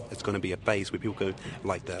of it all, it's going to be a phase where people go,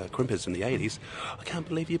 like the crimpers in the 80s, I can't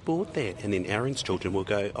believe you bought that. And then Aaron's children will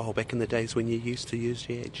go, oh, back in the days when you used to use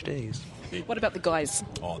GHDs. What about the guys?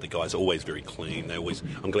 Oh, the guys are always very clean.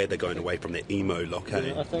 I'm glad they're going away from that emo look,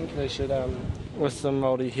 eh? I think they should, with the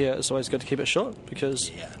Māori hair, it's always good to keep it short because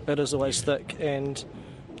it is always thick, and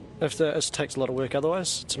it takes a lot of work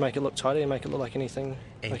otherwise to make it look tidy and make it look like anything.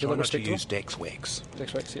 And make it try look not to respectable. use Dex wax.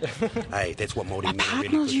 Dex wax, yeah. Hey, that's what Māori My men are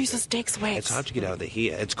partner really good uses at. Dex wax. It's hard to get out of the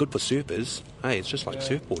hair. It's good for surfers. Hey, it's just like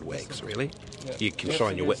surfboard wax, really. Yeah. You can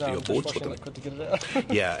shine your boards with it.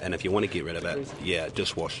 Yeah, and if you want to get rid of it,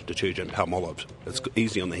 dishwash detergent, Palmolive. It's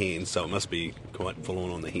easy on the hands, so it must be quite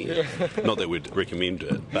full on the hair. Not that we'd recommend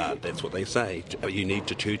it, but that's what they say. You need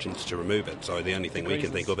detergents to remove it, so the only thing we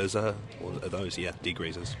can think of is those,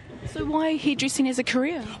 degreasers. So why hairdressing as a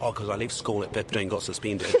career? Oh, because I left school at 15, got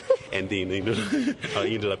suspended, and then I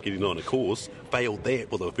ended up getting on a course, failed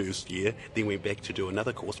that for the first year, then went back to do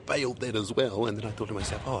another course, failed that as well, and then I thought to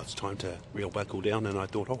myself, it's time to real buckle down, and I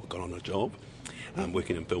thought, I got on a job.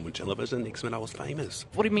 Working in film and television, next minute I was famous.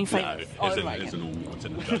 What do you mean famous? No, as an award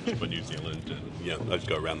judge for New Zealand. I just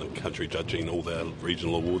go around the country judging all the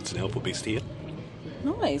regional awards now for best hair.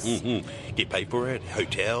 Nice. Mm-hmm. Get paid for it,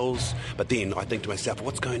 hotels. But then I think to myself,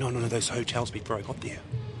 what's going on in those hotels before I got there?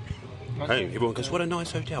 Hey, everyone goes, what a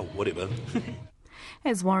nice hotel, whatever.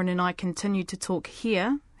 As Warren and I continued to talk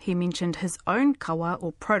here, he mentioned his own kawa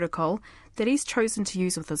or protocol that he's chosen to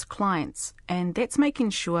use with his clients, and that's making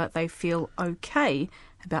sure they feel okay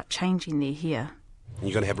about changing their hair.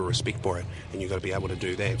 You've got to have a respect for it, and you've got to be able to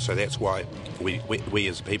do that. So that's why we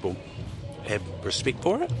as people have respect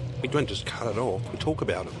for it. We don't just cut it off, we talk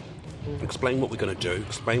about it. Explain what we're going to do,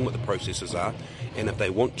 explain what the processes are, and if they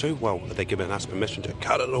want to, they're giving us permission to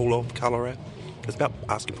cut it all off, colour it. It's about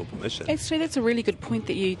asking for permission. Actually, that's a really good point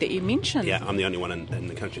that you mentioned. Yeah, I'm the only one in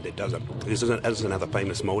the country that does it. There's another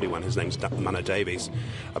famous Māori one, his name's Mana Davies.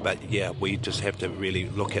 But we just have to really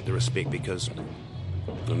look at the respect because,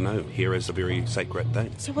 I don't know, hair is a very sacred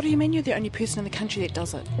thing. So what do you mean you're the only person in the country that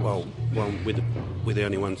does it? Well, we're the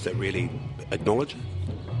only ones that really acknowledge it.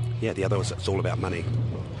 Yeah, the others, it's all about money.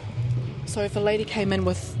 So if a lady came in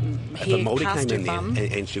with hair cast her bum...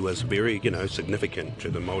 and she was very, significant to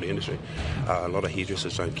the Māori industry, a lot of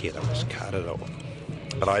hairdressers don't care, they'll just cut it off.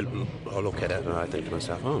 But I look at it and I think to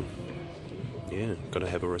myself, got to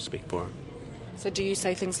have a respect for it. So do you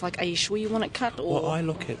say things like, are you sure you want it cut? Or? Well, I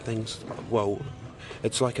look at things,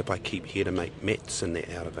 it's like if I keep hair to make mats and that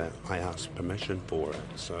out of it, I ask permission for it.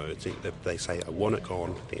 So if they say, I want it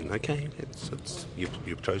gone, then okay,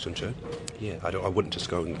 you've chosen to. Yeah, I wouldn't just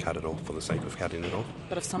go and cut it off for the sake of cutting it off.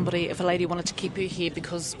 But if a lady wanted to keep her hair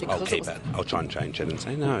because I'll keep it. I'll try and change it and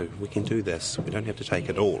say, no, we can do this. We don't have to take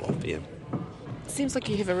it all off here. It seems like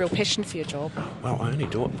you have a real passion for your job. Well, I only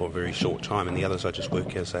do it for a very short time, and the others I just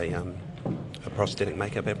work as a prosthetic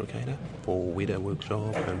makeup applicator for Weta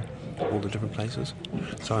Workshop and all the different places.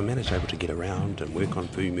 So I manage able to get around and work on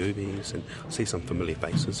few movies and see some familiar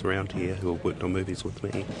faces around here who have worked on movies with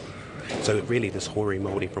me. So really this hoary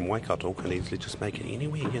Māori from Waikato can easily just make it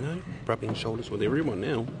anywhere, rubbing shoulders with everyone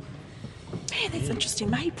now. Man, that's interesting,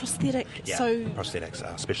 mate. Prosthetic. Yeah, so prosthetics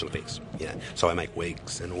are special effects. Yeah, so I make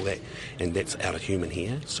wigs and all that, and that's out of human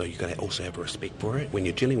hair. So you've got to also have a respect for it. When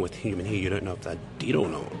you're dealing with human hair, you don't know if they're dead or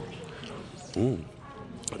not.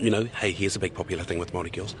 Hey, here's a big popular thing with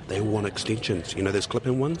Māori girls. They all want extensions. Those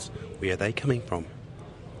clip-in ones? Where are they coming from?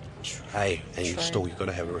 Hey, and still you've got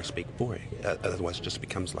to have a respect for it. Otherwise it just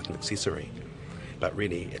becomes like an accessory. But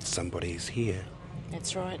really, it's somebody's hair.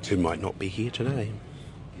 That's right. Who might not be here today.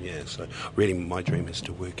 Yeah, so really my dream is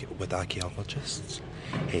to work with archaeologists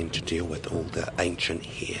and to deal with all the ancient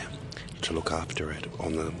hair, to look after it,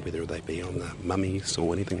 whether they be on the mummies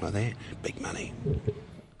or anything like that. Big money.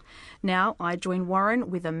 Now I join Warren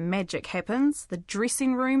where the magic happens, the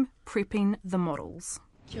dressing room, prepping the models.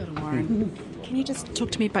 Kia ora, Warren. Can you just talk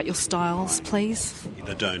to me about your styles, please?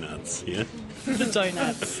 The donuts, yeah? The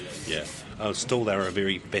donuts. Yeah. Still, they're a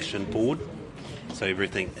very fashion forward. So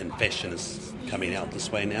everything in fashion is coming out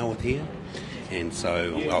this way now with hair. And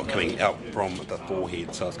so coming out from the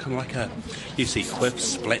forehead. So it's kind of like you see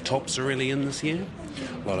cliffs, flat tops are really in this year.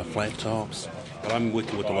 A lot of flat tops. But I'm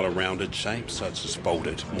working with a lot of rounded shapes, so it's just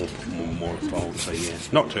folded, more fold. So yeah,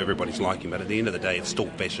 not to everybody's liking, but at the end of the day, it's still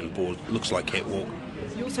fashion forward. Looks like catwalk.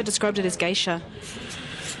 You also described it as geisha.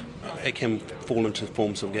 It can fall into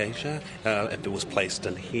forms of geisha if it was placed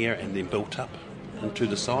in here and then built up into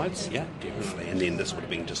the sides. Yeah, definitely. And then this would have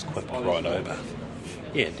been just quipped right over.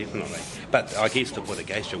 Yeah, definitely. But I guess with a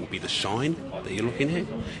geisha would be the shine that you're looking at,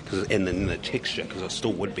 and then the texture, because it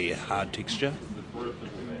still would be a hard texture.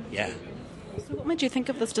 Yeah. So what made you think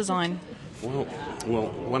of this design? Well,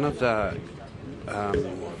 one of the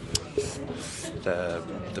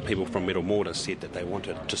people from Metal Mortar said that they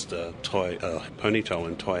wanted just a ponytail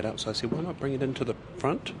and tie it up. So I said, why not bring it into the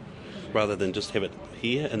front rather than just have it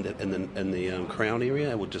here in the crown area?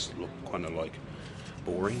 It would just look kind of like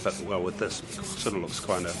boring. But well, with this, it sort of looks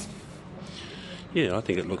kind of, I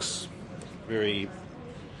think it looks very.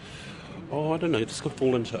 I don't know. It's going to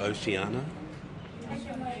fall into Oceania.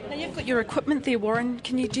 Now you've got your equipment there, Warren.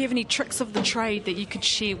 Do you have any tricks of the trade that you could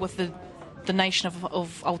share with the nation of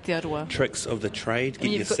Aotearoa? Tricks of the trade.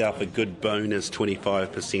 Get yourself a good bonus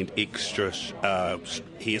 25% extra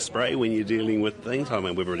hairspray when you're dealing with things. I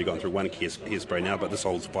mean, we've already gone through one hairspray now, but this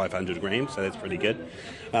holds 500 grams, so that's pretty good.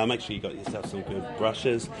 Make sure you got yourself some good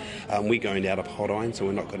brushes. We're going out of hot iron, so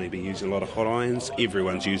we're not going to be using a lot of hot irons.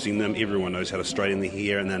 Everyone's using them. Everyone knows how to straighten the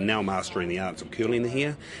hair, and they're now mastering the arts of curling the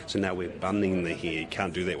hair. So now we're bunding the hair. You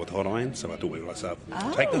can't do that with hot irons, so I thought we'd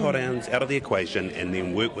take the hot irons out of the equation and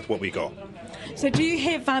then work with what we got. So do you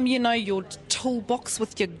have, your toolbox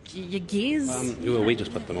with your gears? Well, we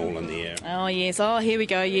just put them all in the air. Oh, yes. Oh, here we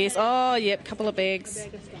go, yes. Oh, yep, couple of bags.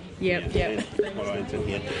 Yep. Hot irons in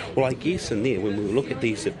here. Well, I guess in there, when we look at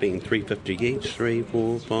these at being $350 each, 3,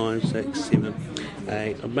 4, 5, 6, 7,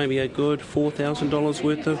 8, maybe a good $4,000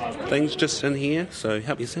 worth of things just in here, so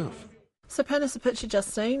help yourself. So paint us a picture,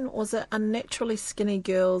 Justine. Was it unnaturally skinny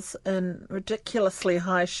girls in ridiculously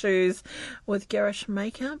high shoes with garish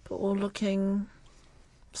makeup or looking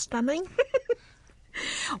stunning?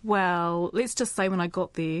 Well, let's just say when I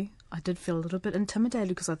got there, I did feel a little bit intimidated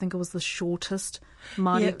because I think I was the shortest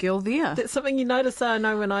Māori girl there. That's something you notice. I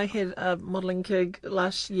know when I had a modelling gig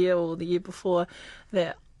last year or the year before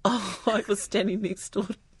that I was standing next door.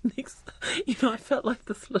 I felt like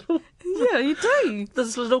this little... Yeah, you do.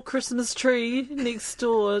 This little Christmas tree next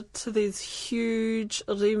door to these huge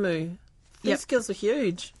rimu. These girls are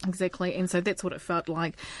huge. Exactly, and so that's what it felt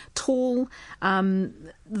like. Tall.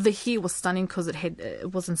 The hair was stunning because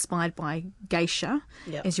it was inspired by geisha,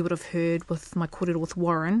 as you would have heard with my kōrero with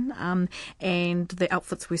Warren. And the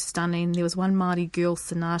outfits were stunning. There was one Māori girl,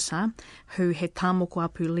 Sonata, who had tāmoko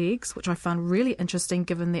apu legs, which I found really interesting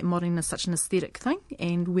given that modelling is such an aesthetic thing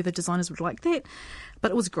and whether designers would like that. But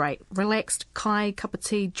it was great. Relaxed, kai, cup of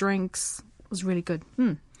tea, drinks. It was really good.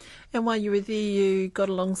 And while you were there, you got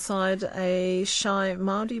alongside a shy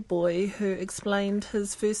Māori boy who explained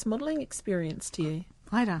his first modelling experience to you.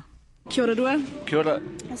 Haira. Kia ora rua. Kia ora.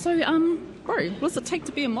 So, bro, what does it take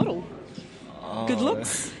to be a model? Good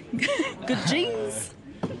looks? Good genes?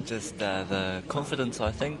 Just the confidence,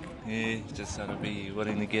 I think. Yeah, just got to be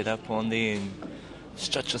willing to get up on there and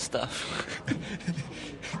stretch your stuff.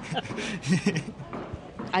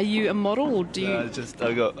 Are you a model or do you...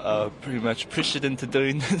 I got pretty much pressured into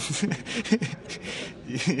doing this.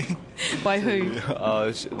 By who?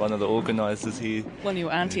 One of the organisers here. One of your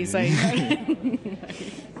aunties,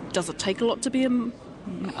 Does it take a lot to be a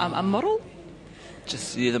model?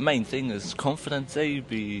 Just, the main thing is confidence. You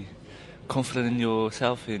be confident in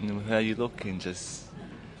yourself and how you look and just...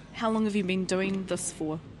 How long have you been doing this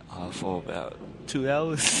for? For about 2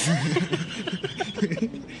 hours.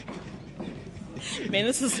 Man,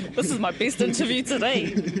 this is my best interview today.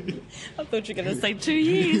 I thought you were going to say 2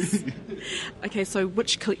 years. Okay, so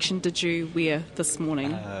which collection did you wear this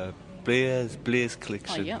morning? Blair's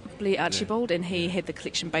collection. Oh, yeah, Blair Archibald, and he had the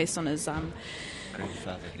collection based on his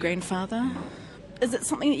grandfather. Is it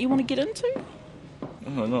something that you want to get into?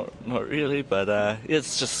 Oh, not really, but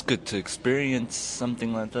it's just good to experience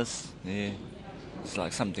something like this. Yeah, it's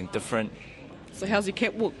like something different. So how's your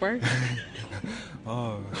catwalk, bro?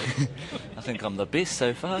 I think I'm the best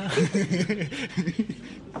so far.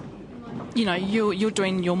 You're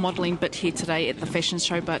doing your modelling bit here today at the fashion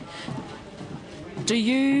show, but do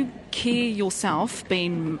you care yourself,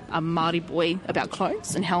 being a Māori boy, about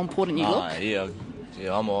clothes and how important you look? Yeah,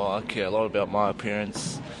 I care a lot about my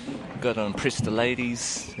appearance. Got to impress the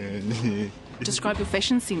ladies. Describe your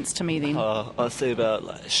fashion sense to me then. I say about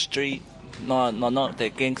like street, not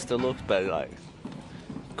that gangster look, but like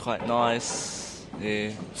quite nice.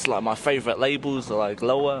 Yeah, it's like my favourite labels are like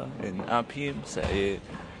lower and RPM, so yeah,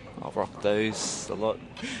 I rock those a lot.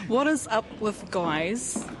 What is up with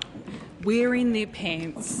guys wearing their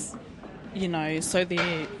pants? So they're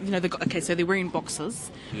so they're wearing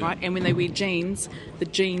boxers, right? And when they wear jeans,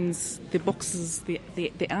 their boxers, their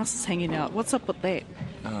arse is hanging out. What's up with that?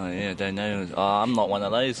 Oh yeah, don't know. I'm not one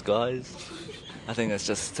of those guys. I think it's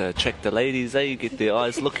just to attract the ladies, get their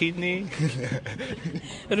eyes looking there.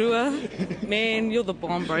 Rua, man, you're the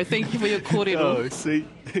bomb, bro. Thank you for your kōrero. Oh, sweet.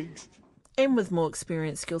 Thanks. And with more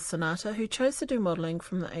experience, Gil Sonata, who chose to do modelling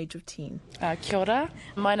from the age of 10. Kia ora.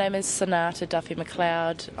 My name is Sonata Duffy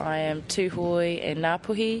McLeod. I am Tūhoi and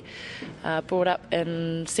Ngāpuhi, brought up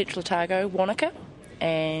in Central Otago, Wanaka,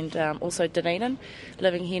 and also Dunedin,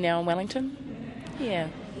 living here now in Wellington. Yeah.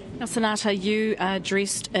 Now, Sonata, you are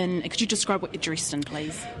dressed in... Could you describe what you're dressed in,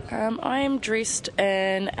 please? I am dressed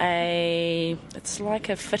in it's like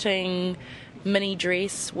a fitting mini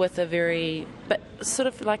dress with a very... but sort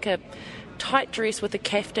of like a tight dress with a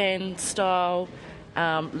kaftan style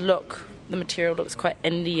look. The material looks quite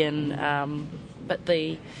Indian, but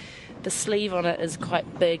the sleeve on it is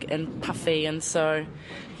quite big and puffy, and so,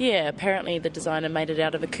 yeah, apparently the designer made it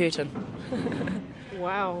out of a curtain.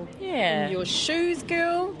 Wow. Yeah. And your shoes,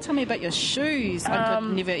 girl? Tell me about your shoes. I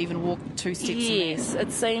could never even walk 2 steps in there. Yes,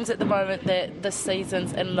 it seems at the moment that this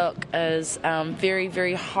season's in look is very,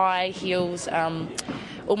 very high heels,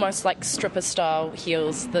 almost like stripper-style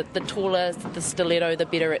heels. The taller the stiletto, the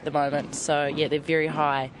better at the moment. So, yeah, they're very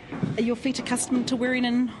high. Are your feet accustomed to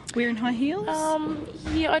wearing high heels?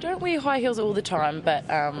 Yeah, I don't wear high heels all the time, but,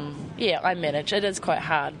 yeah, I manage. It is quite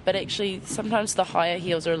hard. But actually, sometimes the higher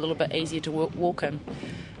heels are a little bit easier to walk in.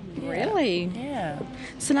 Really? Yeah.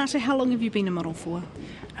 Sonata, how long have you been a model for?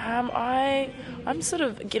 I'm sort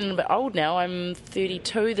of getting a bit old now. I'm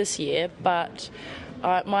 32 this year, but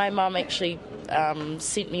my mum actually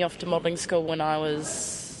sent me off to modelling school when I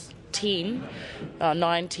was 10,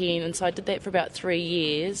 9, 10, and so I did that for about 3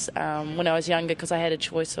 years when I was younger, because I had a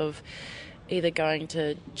choice of either going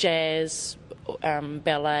to jazz,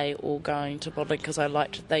 ballet, or going to modelling, because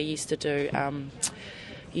they used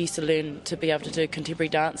to learn to be able to do contemporary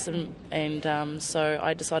dance, and so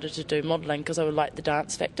I decided to do modelling because I would like the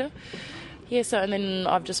dance factor. Yeah, and then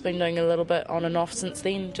I've just been doing a little bit on and off since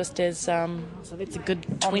then, just as... So that's a good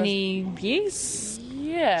 20 years?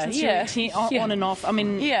 Yeah, since you were 10, on and off. I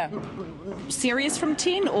mean, serious from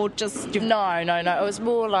 10 or just... No. It was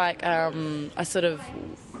more like I sort of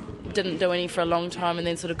didn't do any for a long time and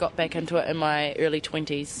then sort of got back into it in my early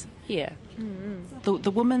 20s. Yeah.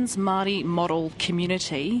 The women's Māori model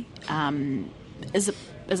community, is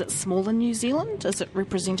it small in New Zealand? Is it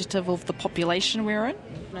representative of the population we're in?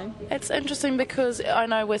 No. It's interesting because I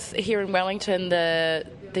know here in Wellington there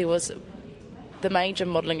was the major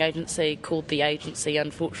modelling agency called The Agency.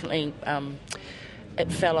 Unfortunately, it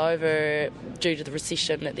fell over due to the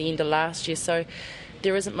recession at the end of last year, so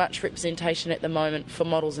there isn't much representation at the moment for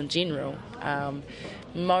models in general.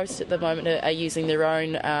 Most at the moment are using their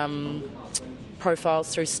own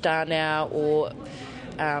profiles through Star Now or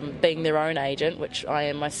being their own agent, which I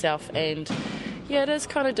am myself, and yeah, it is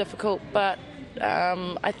kind of difficult, but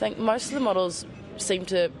I think most of the models seem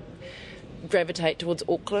to gravitate towards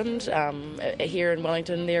Auckland. Here in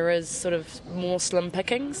Wellington there is sort of more slim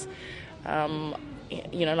pickings.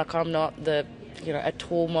 Like I'm not a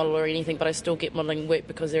tall model or anything, but I still get modelling work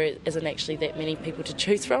because there isn't actually that many people to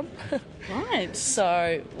choose from. Right.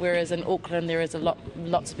 So, whereas in Auckland there is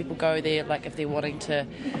lots of people go there, like if they're wanting to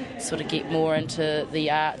sort of get more into the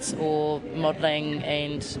arts or modelling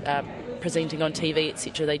and presenting on TV,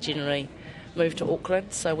 etc., they generally move to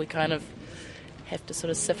Auckland. So we kind of have to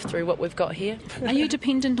sort of sift through what we've got here. Are you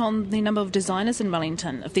dependent on the number of designers in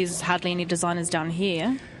Wellington, if there's hardly any designers down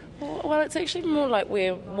here? Well, it's actually more like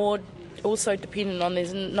we're more also dependent on,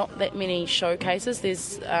 there's not that many showcases.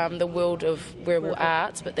 There's the World of Wearable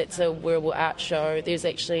Arts, but that's a wearable art show. There's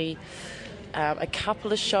actually a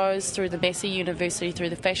couple of shows through the Massey University, through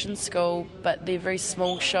the fashion school, but they're very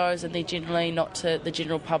small shows and they're generally not to the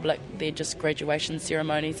general public. They're just graduation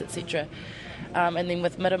ceremonies, etc. And then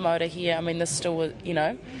with Miramoda here, I mean, this still,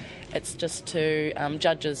 it's just to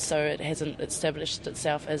judges, so it hasn't established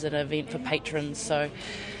itself as an event for patrons. So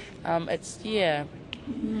it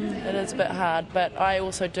is a bit hard, but I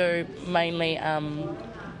also do mainly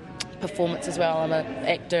performance as well. I'm an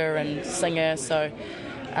actor and singer, so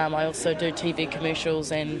I also do TV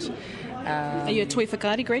commercials and... Are you a Toi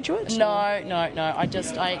Whakaari graduate? No.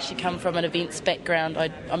 I actually come from an events background.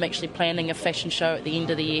 I'm actually planning a fashion show at the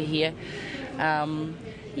end of the year here.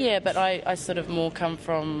 But I sort of more come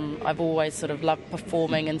from... I've always sort of loved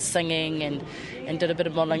performing and singing and did a bit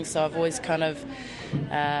of modelling, so I've always kind of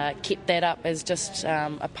kept that up as just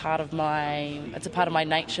a part of my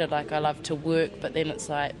nature. Like, I love to work, but then it's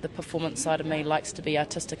like the performance side of me likes to be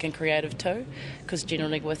artistic and creative too, because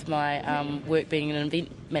generally with my work being an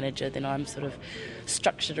event manager, then I'm sort of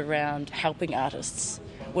structured around helping artists.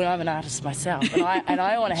 When I'm an artist myself, and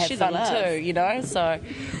I want to have fun too, so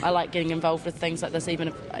I like getting involved with things like this,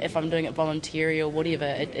 even if I'm doing it voluntarily or whatever.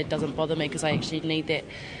 It doesn't bother me because I actually need that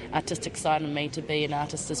artistic side of me to be an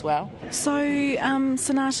artist as well. So,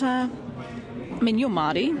 Sonata, I mean, you're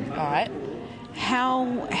Māori. All right.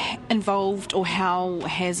 How involved or how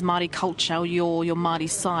has Māori culture, your Māori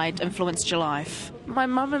side, influenced your life? My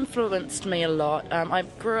mum influenced me a lot. I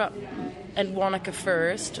grew up in Wanaka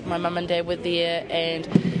first. My mum and dad were there, and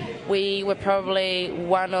we were probably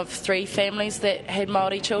one of 3 families that had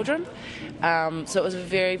Māori children. So it was a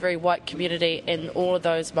very, very white community, and all of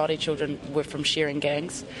those Māori children were from shearing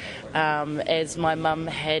gangs. As my mum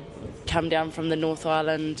had come down from the North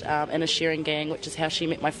Island in a shearing gang, which is how she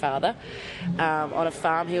met my father, on a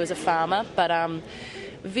farm. He was a farmer, but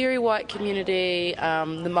very white community.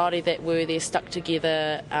 The Māori that were there stuck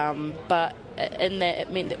together, but in that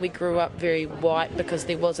it meant that we grew up very white because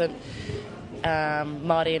there wasn't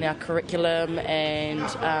Māori in our curriculum, and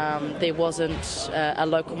there wasn't a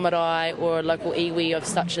local marae or a local iwi of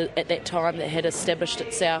such at that time that had established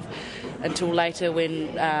itself until later when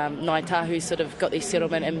Ngāi Tahu sort of got their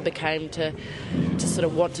settlement and became to sort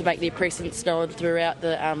of want to make their presence known throughout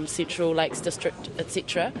the Central Lakes District,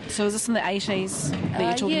 etc. So is this in the 80s that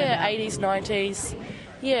you're talking about? Yeah, 80s, 90s.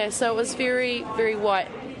 Yeah, so it was very, very white.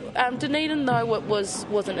 Dunedin, though, it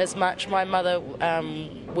wasn't as much. My mother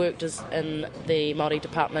worked in the Māori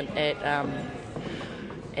department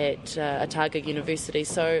at Otago University,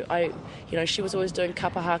 so she was always doing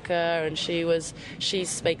kapahaka, and she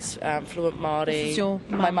speaks fluent Māori. This is your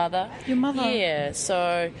mum? My mother. Your mother? Yeah.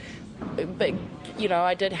 So, but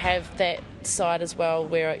I did have that side as well,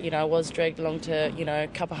 where I was dragged along to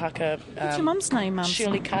kapahaka. What's your mum's name, Mum?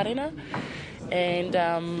 Shirley Karina. And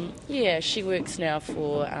she works now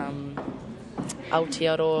for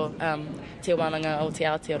Aotearoa, Te Wananga o Te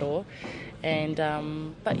Aotearoa. And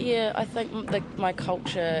but I think my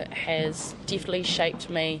culture has definitely shaped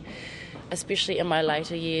me, especially in my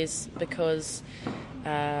later years, because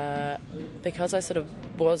I sort of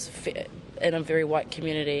was in a very white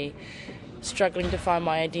community, struggling to find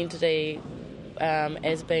my identity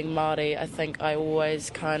as being Māori. I think I always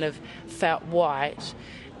kind of felt white.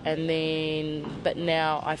 But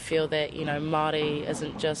now I feel that Māori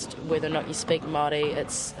isn't just whether or not you speak Māori.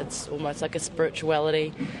 It's almost like a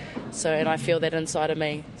spirituality. So, and I feel that inside of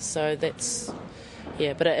me. So that's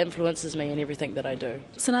but it influences me in everything that I do.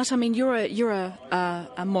 Sonata, I mean, you're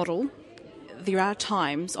a model. There are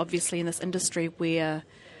times, obviously, in this industry where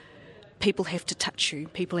people have to touch you,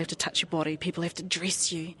 people have to touch your body, people have to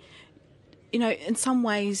dress you. In some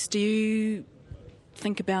ways, do you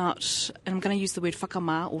think about, and I'm going to use the word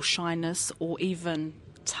whakamā or shyness or even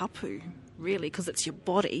tapu, really, because it's your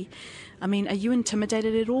body. I mean, are you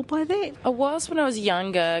intimidated at all by that? I was when I was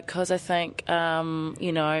younger, because I think,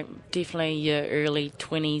 definitely your early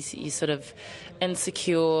 20s, you're sort of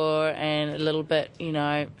insecure and a little bit,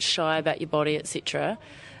 shy about your body, etc.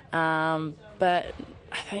 But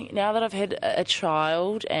I think now that I've had a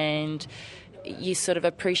child, and you sort of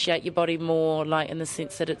appreciate your body more, like in the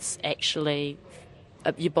sense that it's actually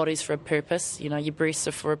your body's for a purpose, your breasts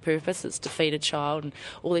are for a purpose, it's to feed a child and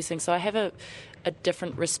all these things. So I have a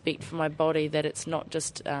different respect for my body, that it's not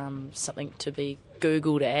just something to be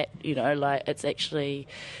Googled at, like it's actually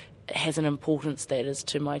has an importance that is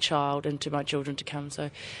to my child and to my children to come. So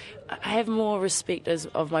I have more respect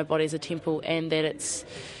of my body as a temple, and that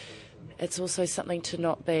it's also something to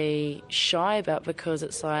not be shy about, because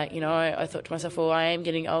it's like, I thought to myself, well, I am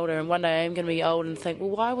getting older, and one day I am going to be old and think,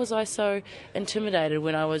 well, why was I so intimidated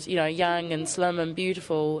when I was, young and slim and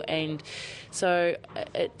beautiful? And so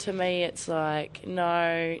to me, it's like,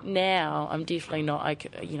 no, now I'm definitely not, I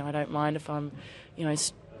don't mind if I'm,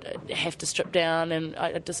 have to strip down, and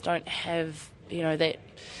I just don't have, that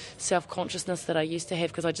self-consciousness that I used to have,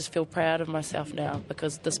 because I just feel proud of myself now,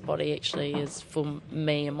 because this body actually is for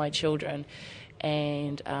me and my children,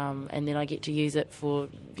 and then I get to use it for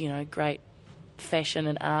great fashion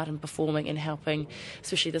and art and performing and helping,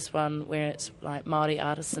 especially this one where it's like Māori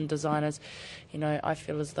artists and designers. I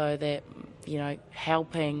feel as though that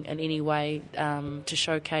helping in any way to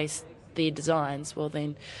showcase their designs, well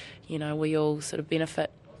then we all sort of benefit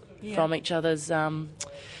from each other's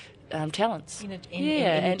talents. And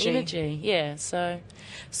energy. Yeah. So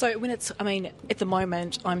when it's, at the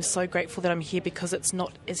moment, I'm so grateful that I'm here, because it's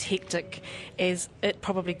not as hectic as it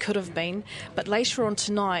probably could have been. But later on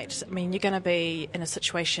tonight, you're going to be in a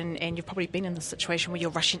situation, and you've probably been in the situation, where you're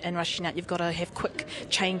rushing in, rushing out. You've got to have quick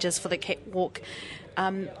changes for the catwalk.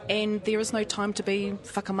 And there is no time to be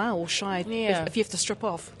whakamā or shy if you have to strip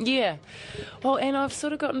off. Yeah. Well, and I've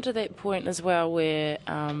sort of gotten to that point as well where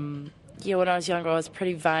when I was younger, I was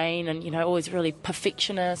pretty vain and, always really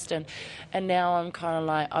perfectionist, and now I'm kind of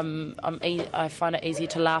like, I find it easy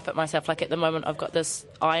to laugh at myself. Like at the moment, I've got this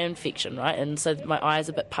eye infection, right, and so my eye's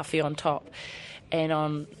a bit puffy on top.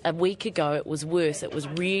 And a week ago, it was worse. It was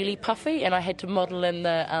really puffy, and I had to model in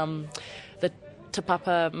the the Te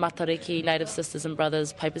Papa Matariki Native Sisters and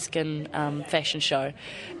Brothers Paperskin fashion show,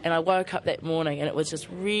 and I woke up that morning and it was just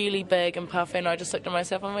really big and puffy, and I just looked at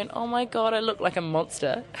myself and went, oh my god, I look like a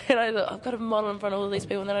monster. And I thought, I've got to model in front of all these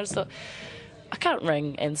people, and then I just thought, I can't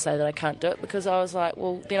ring and say that I can't do it, because I was like,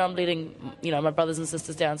 well, then I'm letting, my brothers and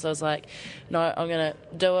sisters down. So I was like, no, I'm going to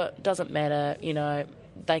do it. Doesn't matter,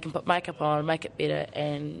 they can put makeup on, make it better,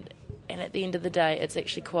 and at the end of the day, it's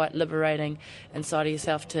actually quite liberating inside of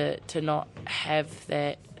yourself to not have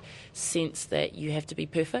that sense that you have to be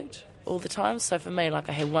perfect all the time. So for me,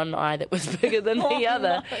 I had one eye that was bigger than the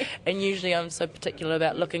other, and usually I'm so particular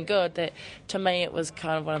about looking good that to me it was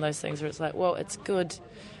kind of one of those things where it's like, well, it's good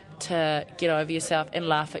to get over yourself and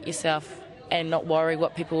laugh at yourself and not worry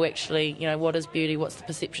what people actually, what is beauty, what's the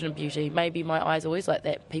perception of beauty. Maybe my eye's always like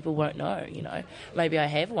that, people won't know, Maybe I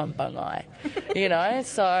have one bung eye,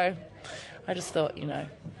 so I just thought,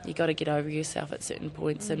 you got to get over yourself at certain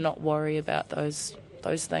points and not worry about those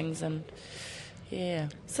things. And yeah.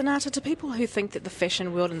 Sonata, to people who think that the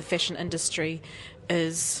fashion world and the fashion industry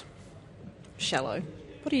is shallow,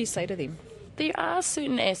 what do you say to them? There are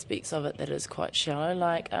certain aspects of it that is quite shallow,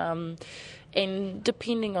 and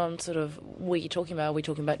depending on sort of where you're talking about, are we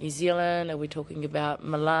talking about New Zealand, are we talking about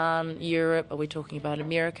Milan, Europe, are we talking about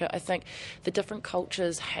America? I think the different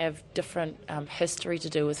cultures have different history to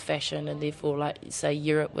do with fashion, and therefore, say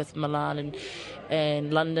Europe with Milan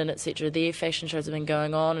and London, etc., their fashion shows have been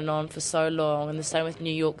going on for so long, and the same with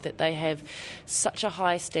New York, that they have such a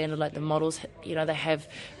high standard, the models, they have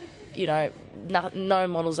no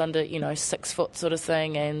models under 6 foot sort of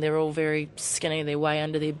thing, and they're all very skinny, they're way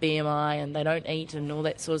under their BMI, and they don't eat and all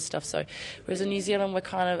that sort of stuff. So whereas in New Zealand we're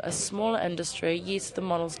kind of a smaller industry. Yes, the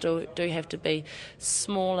models do have to be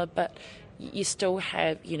smaller, but you still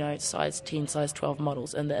have size 10, size 12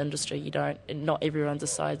 models in the industry. Not everyone's a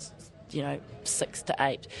size 6 to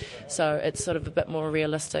 8, so it's sort of a bit more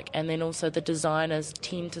realistic. And then also the designers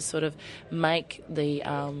tend to sort of make the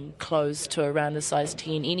clothes to around a size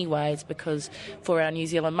 10 anyways, because for our New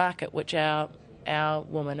Zealand market, which our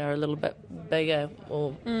women are a little bit bigger,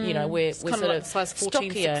 or we're sort of size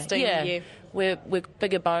 14, stockier, 16, we're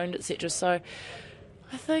bigger boned, etc. So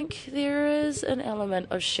I think there is an element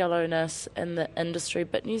of shallowness in the industry,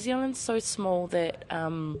 but New Zealand's so small that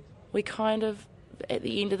we kind of, at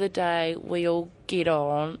the end of the day, we all get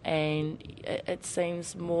on, and it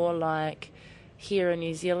seems more like here in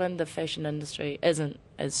New Zealand the fashion industry isn't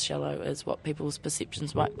as shallow as what people's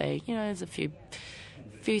perceptions might be. There's a few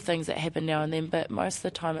things that happen now and then, but most of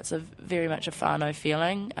the time it's very much a whānau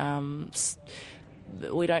feeling.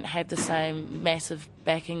 We don't have the same massive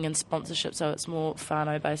backing and sponsorship, so it's more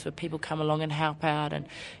whānau based, where people come along and help out, and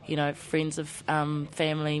friends of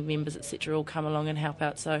family members, etc., all come along and help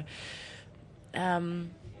out. So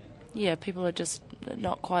people are just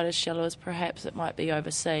not quite as shallow as perhaps it might be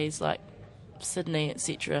overseas, like Sydney,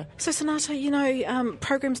 etc. So, Sonata,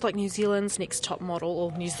 programs like New Zealand's Next Top Model,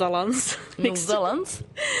 or New Zealand's Next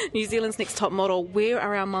Top Model, where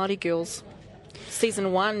are our Māori girls?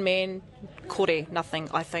 Season 1, man, kore, nothing,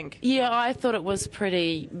 I think. Yeah, I thought it was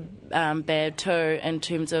pretty bad too, in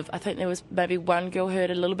terms of, I think there was maybe one girl who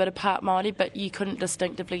had a little bit of part Māori, but you couldn't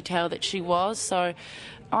distinctively tell that she was, so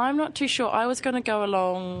I'm not too sure. I was going to go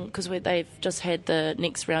along, because they've just had the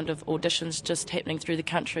next round of auditions just happening through the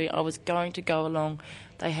country. I was going to go along.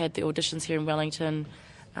 They had the auditions here in Wellington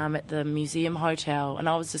at the Museum Hotel, and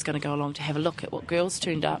I was just going to go along to have a look at what girls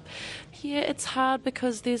turned up. Yeah, it's hard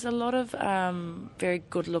because there's a lot of very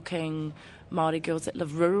good-looking Māori girls that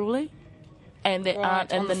live rurally and that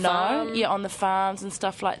aren't in the know. Yeah, on the farms and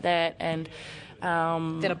stuff like that, and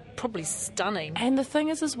that are probably stunning. And the thing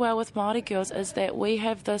is as well with Māori girls is that we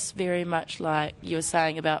have this very much, like you were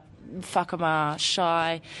saying about whakama,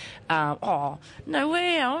 shy, oh, no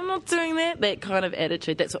way, I'm not doing that kind of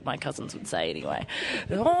attitude. That's what my cousins would say anyway.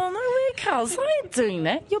 Oh, no way, cuz, I ain't doing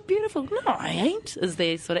that. You're beautiful. No, I ain't, is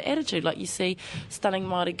their sort of attitude. Like you see stunning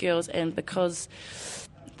Māori girls, and because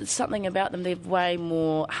there's something about them, they're way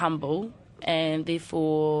more humble and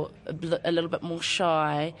therefore a little bit more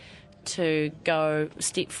shy to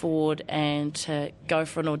step forward and to go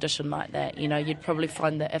for an audition like that. You'd probably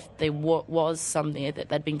find that if there was some there, that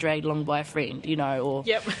they'd been dragged along by a friend, or...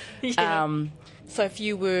 Yep. Yeah. So if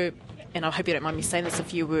you were, and I hope you don't mind me saying this,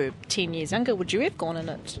 if you were 10 years younger, would you have gone in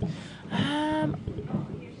it?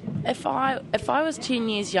 If I was 10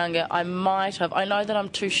 years younger, I might have. I know that I'm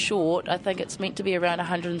too short. I think it's meant to be around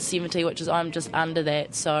 170, which is I'm just under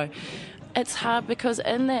that, so... It's hard because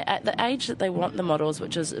at the age that they want the models,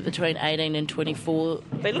 which is between 18 and 24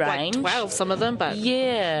 They look range, like 12, some of them, but...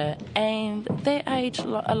 Yeah, and that age, a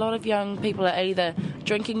lot of young people are either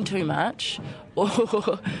drinking too much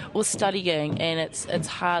or studying, and it's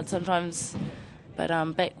hard sometimes. But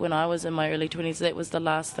back when I was in my early 20s, that was the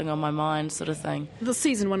last thing on my mind, sort of thing. The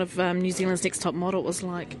season one of New Zealand's Next Top Model was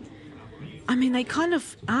like... I mean, they kind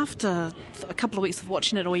of, after a couple of weeks of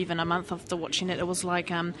watching it, or even a month after watching it, it was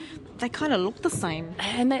like they kind of look the same.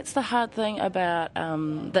 And that's the hard thing about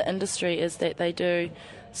the industry, is that they do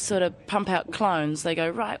sort of pump out clones. They go,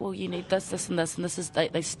 right, well, you need this, this and this, and this is,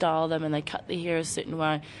 they style them and they cut their hair a certain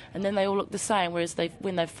way, and then they all look the same, whereas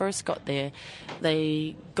when they first got there,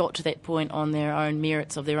 they got to that point on their own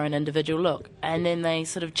merits of their own individual look, and then they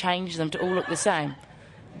sort of changed them to all look the same.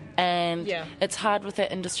 And it's hard with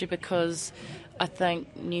that industry because I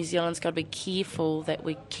think New Zealand's got to be careful that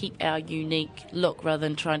we keep our unique look rather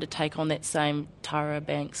than trying to take on that same Tyra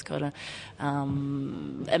Banks kind of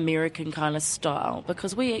American kind of style,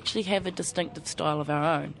 because we actually have a distinctive style of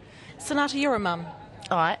our own. Sonata, you're a mum.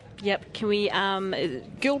 All right. Yep. Can we...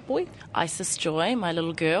 girl, boy? Isis Joy, my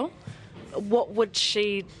little girl. What would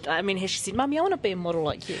she... I mean, has she said, Mummy, I want to be a model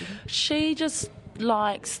like you? She just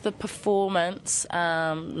likes the performance.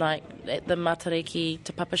 Like at the Matariki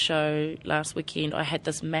Te Papa show last weekend, I had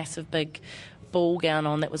this massive big ball gown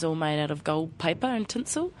on that was all made out of gold paper and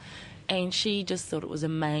tinsel, and she just thought it was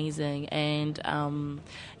amazing. And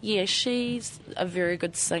she's a very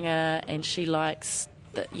good singer, and she likes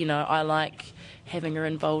that, I like having her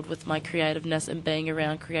involved with my creativeness and being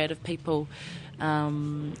around creative people,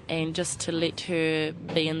 and just to let her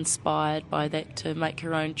be inspired by that to make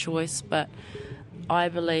her own choice. But I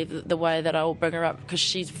believe that the way that I will bring her up, because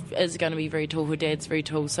she is going to be very tall, her dad's very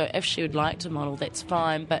tall, so if she would like to model, that's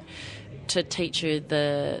fine, but to teach her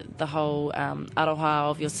the whole aroha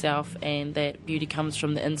of yourself, and that beauty comes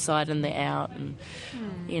from the inside and the out, and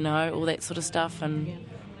all that sort of stuff. And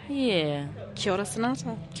yeah. Kia ora,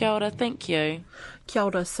 Sonata. Kia ora, thank you. Kia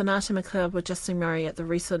ora, Sonata McLeod with Justin Murray at the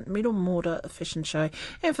recent Middle Mortar Fashion Show.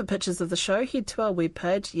 And for pictures of the show, head to our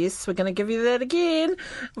webpage. Yes, we're going to give you that again.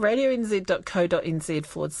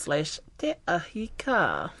 radionz.co.nz/Te Ahi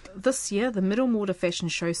Kaa. This year, the Middle Mortar Fashion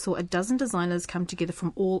Show saw a dozen designers come together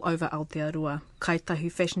from all over Aotearoa.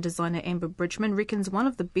 Kaitahu fashion designer Amber Bridgman reckons one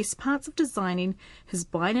of the best parts of designing is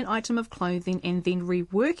buying an item of clothing and then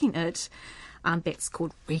reworking it. That's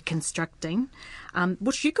called reconstructing,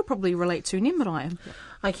 which you could probably relate to, Mariah.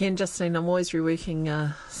 I can, Justine. I'm always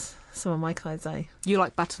reworking some of my clothes, eh? You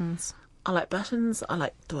like buttons? I like buttons. I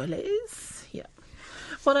like doilies. Yeah.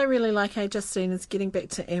 What I really like, Justine, is getting back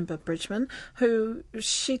to Amber Bridgman, who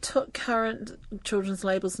she took current children's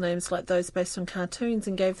labels names like those based on cartoons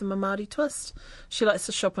and gave them a Māori twist. She likes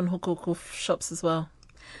to shop in hokoko shops as well.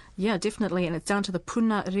 Yeah, definitely, and it's down to the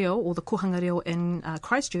Puna Reo, or the Kohanga Reo in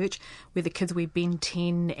Christchurch, where the kids wear Ben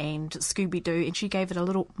 10 and Scooby-Doo, and she gave it a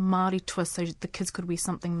little Māori twist so the kids could wear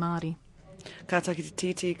something Māori. Ka taki te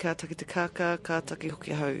titi, ka taki te kaka, ka taki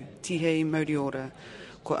hoki hau, tihei mauri ora.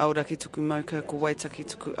 Ko auraki tuku mauka, ko waitaki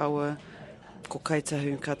tuku awa, ko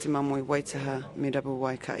kaitahu, ka te mamoi waitaha, me rabu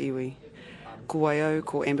wai ka iwi. Ko waiau,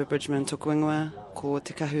 ko Amber Bridgman tuku ingoa, ko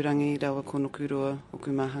te kahurangi, rawa ko nokurua, o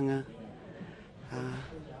kumahanga.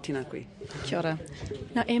 Tina koe. Kia ora.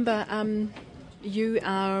 Now, Amber, you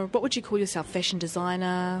are, what would you call yourself, fashion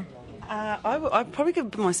designer? I'd probably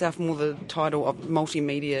give myself more the title of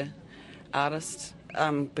multimedia artist,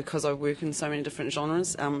 because I work in so many different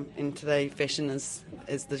genres, and today fashion is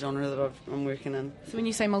the genre that I'm working in. So when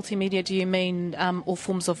you say multimedia, do you mean all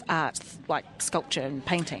forms of art, like sculpture and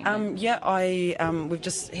painting? We've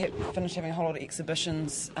just finished having a whole lot of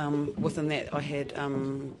exhibitions. Within that, I had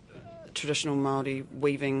traditional Māori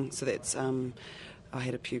weaving, so that's I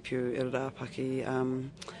had a piu-piu, irarapaki,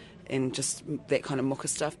 and just that kind of muka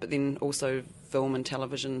stuff, but then also film and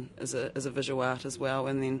television is a visual art as well,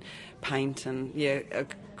 and then paint and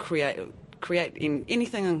create in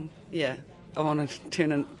anything. I want to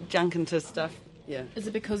turn junk into stuff. Yeah. Is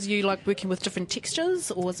it because you like working with different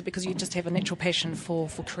textures, or is it because you just have a natural passion for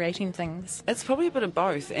creating things? It's probably a bit of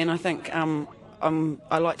both, and I think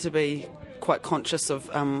I like to be quite conscious of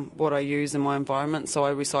what I use in my environment, so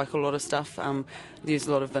I recycle a lot of stuff, use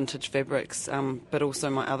a lot of vintage fabrics, but also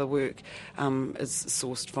my other work is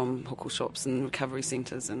sourced from hoko shops and recovery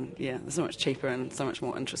centres, and they're so much cheaper and so much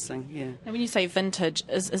more interesting. And when you say vintage,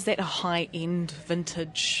 is that a high-end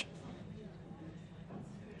vintage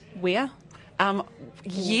wear?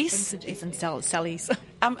 Yes. Vintage and Sally's.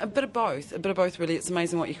 A bit of both really. It's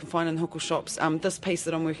amazing what you can find in the hoko shops. This piece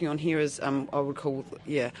that I'm working on here is, I would call,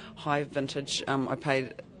 high vintage. I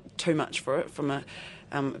paid too much for it from a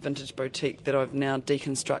vintage boutique that I've now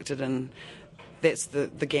deconstructed, and that's the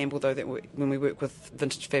gamble though, that when we work with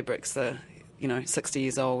vintage fabrics, they're 60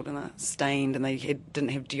 years old and they're stained, and they didn't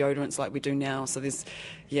have deodorants like we do now. So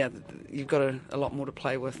you've got a lot more to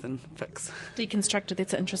play with and fix. Deconstructed,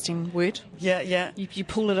 that's an interesting word. Yeah. You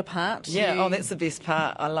pull it apart. Yeah, that's the best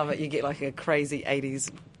part. I love it. You get like a crazy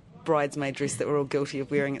 80s bridesmaid dress that we're all guilty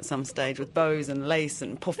of wearing at some stage, with bows and lace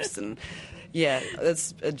and puffs, and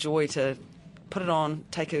it's a joy to put it on,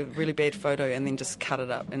 take a really bad photo, and then just cut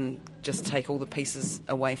it up and just take all the pieces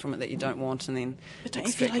away from it that you don't want, and then But don't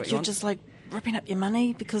you feel like you're just like ripping up your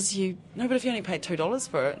money because you... No, but if you only paid $2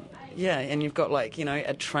 for it, and you've got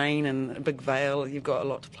a train and a big veil, you've got a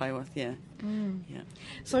lot to play with, Yeah.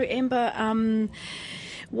 So Amber,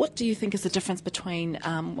 what do you think is the difference between,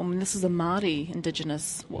 this is a Māori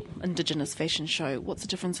Indigenous fashion show, what's the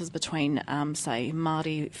differences between, say,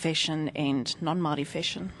 Māori fashion and non-Māori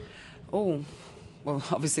fashion? Oh, well,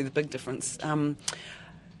 obviously the big difference.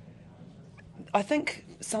 I think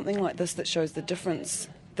something like this that shows the difference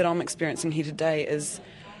that I'm experiencing here today is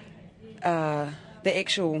the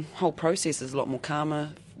actual whole process is a lot more calmer.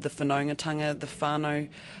 The whanaungatanga, the whānau,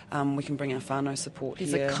 we can bring our whānau support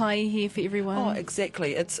There's here. There's a kai here for everyone. Oh,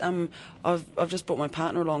 exactly. It's I've just brought my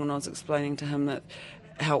partner along, and I was explaining to him that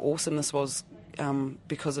how awesome this was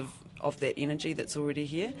because of that energy that's already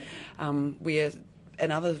here. Where in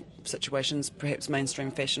other situations, perhaps mainstream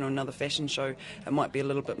fashion or another fashion show, it might be a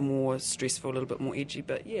little bit more stressful, a little bit more edgy.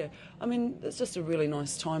 But it's just a really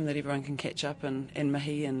nice time that everyone can catch up and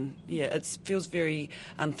mihi, and it feels very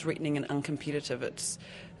unthreatening and uncompetitive. It's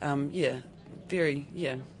very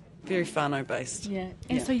whānau based.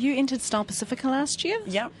 And so you entered Style Pacifica last year?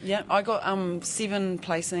 Yeah. I got 7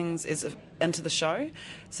 placings into the show,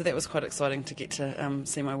 so that was quite exciting to get to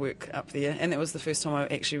see my work up there, and that was the first time I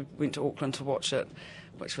actually went to Auckland to watch it,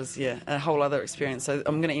 which was a whole other experience. So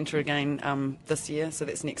I'm going to enter again this year, so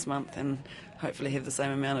that's next month, and hopefully have the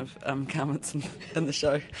same amount of garments in the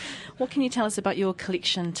show. What can you tell us about your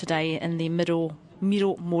collection today in the middle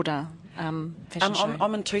moda fashion show?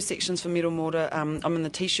 I'm in 2 sections for middle moda. I'm in the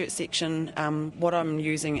t-shirt section. What I'm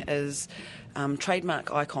using is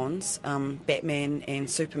trademark icons, Batman and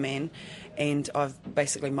Superman, and I've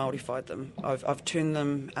basically Māorified them. I've turned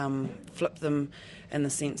them, flipped them in the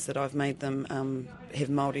sense that I've made them have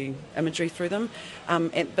Māori imagery through them.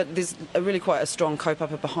 But there's really quite a strong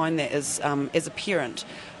kaupapa behind that. As a parent,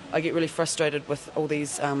 I get really frustrated with all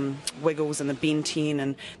these wiggles and the Ben 10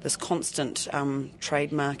 and this constant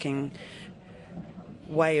trademarking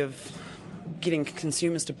way of getting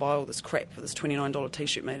consumers to buy all this crap for this $29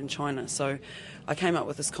 t-shirt made in China. So I came up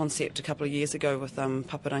with this concept a couple of years ago with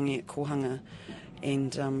Paparangi at Kohanga,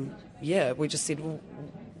 and we just said, well,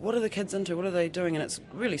 what are the kids into? What are they doing? And it's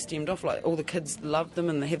really stemmed off. Like, all the kids love them,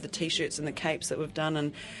 and they have the t-shirts and the capes that we've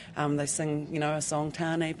done, and they sing, a song,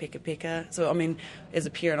 Tāne, Peka Peka. So, as a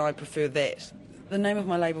parent, I prefer that. The name of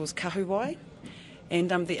my label is Kahuwai, and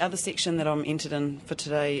the other section that I'm entered in for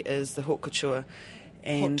today is the haute couture.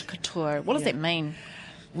 Haute couture. What does that mean?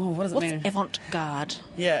 Well, what does it mean? What's avant-garde?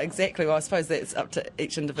 Yeah, exactly. Well, I suppose that's up to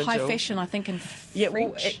each individual. High fashion, I think, in French. Yeah,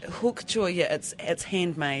 well, haute couture, it's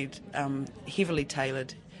handmade, heavily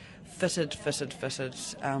tailored, fitted.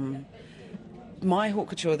 My haute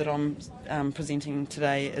couture that I'm presenting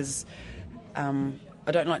today is, I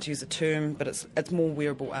don't like to use a term, but it's more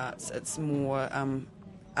wearable arts. It's more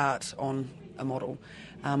art on a model.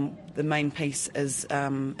 The main piece is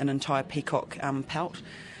an entire peacock pelt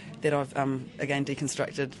that I've, again,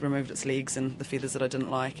 deconstructed, removed its legs and the feathers that I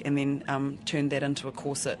didn't like, and then turned that into a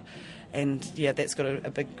corset. And, that's got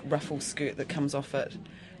a big ruffle skirt that comes off it.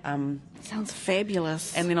 Sounds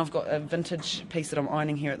fabulous. And then I've got a vintage piece that I'm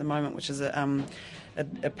ironing here at the moment, which is a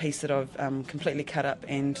piece that I've completely cut up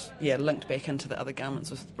and, linked back into the other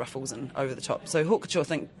garments with ruffles and over the top. So haute couture, I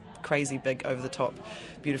think, crazy big, over the top,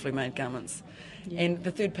 beautifully made garments. Yeah. And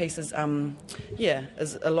the third piece is,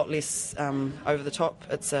 is a lot less over the top.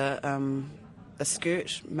 It's a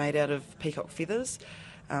skirt made out of peacock feathers.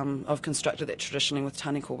 I've constructed that traditionally with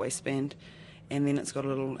taniko waistband, and then it's got a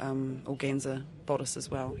little organza bodice as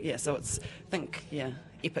well. Yeah, so it's,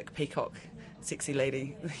 epic peacock, sexy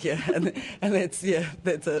lady. Yeah, and that's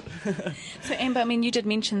it. So Amber, you did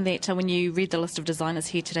mention that when you read the list of designers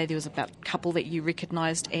here today, there was about a couple that you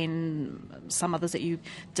recognised and some others that you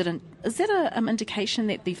didn't. Is that an indication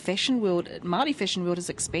that the fashion world, Māori fashion world, is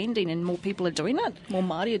expanding and more people are doing it? More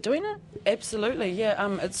Māori are doing it? Absolutely,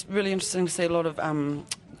 yeah. It's really interesting to see a lot of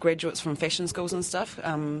graduates from fashion schools and stuff.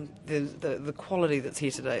 The quality that's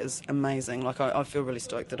here today is amazing. Like, I feel really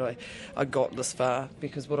stoked that I got this far,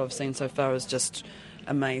 because what I've seen so far is just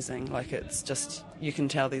amazing. Like, it's just, you can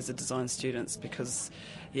tell these are design students because,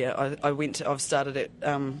 yeah, I've started at,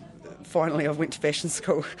 finally I went to fashion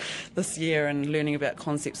school this year and learning about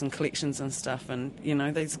concepts and collections and stuff, and, you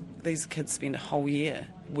know, these kids spend a whole year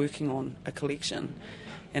working on a collection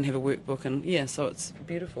and have a workbook, and, yeah, so it's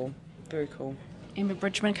beautiful, very cool. Emma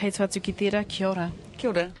Bridgman, kei tō atu ki tērā, kia ora. Kia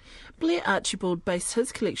ora. Blair Archibald based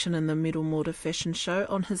his collection in the Middlemore Fashion Show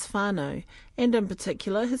on his whānau, and in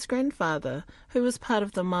particular his grandfather, who was part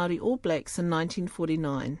of the Maori All Blacks in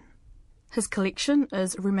 1949. His collection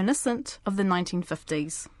is reminiscent of the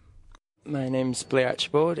 1950s. My name's Blair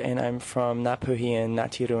Archibald, and I'm from Ngāpuhi and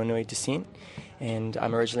Ngāti Ruanui descent, and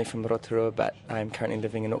I'm originally from Rotorua, but I'm currently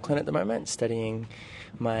living in Auckland at the moment, studying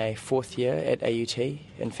my 4th year at AUT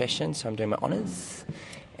in fashion, so I'm doing my honours,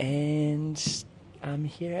 and I'm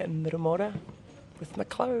here at Middlemore with my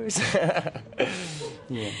clothes.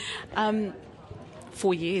 Yeah.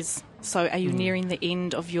 4 years. So are you nearing the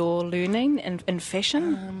end of your learning in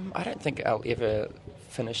fashion? I don't think I'll ever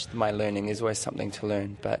finish my learning. There's always something to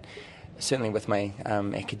learn, but certainly with my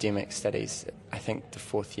academic studies, I think the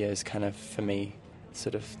 4th year is kind of, for me,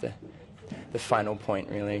 sort of the final point,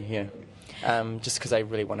 really, yeah. Just because I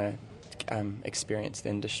really want to experience the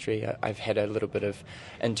industry. I've had a little bit of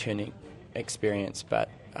interning experience, but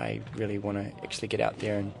I really want to actually get out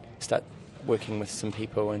there and start working with some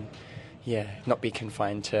people and, yeah, not be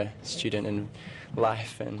confined to student and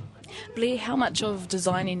life. And Blair, how much of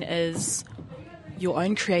designing is your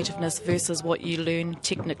own creativeness versus what you learn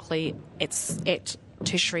technically at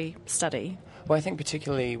tertiary study? Well, I think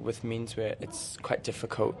particularly with menswear, it's quite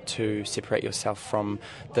difficult to separate yourself from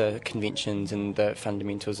the conventions and the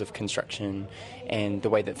fundamentals of construction and the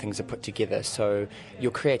way that things are put together. So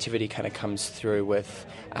your creativity kind of comes through with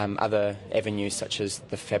other avenues such as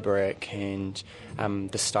the fabric, and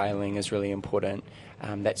the styling is really important.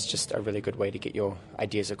 That's just a really good way to get your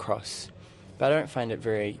ideas across. But I don't find it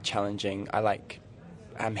very challenging. I like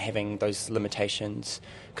having those limitations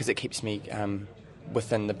because it keeps me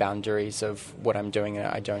within the boundaries of what I'm doing, and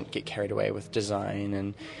I don't get carried away with design,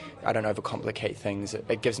 and I don't overcomplicate things.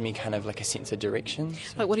 It gives me kind of like a sense of direction.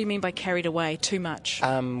 So. Like, what do you mean by carried away? Too much?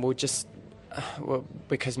 Because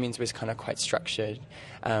menswear is kind of quite structured,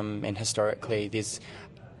 and historically there's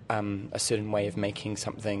a certain way of making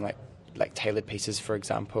something, like tailored pieces, for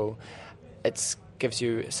example. It gives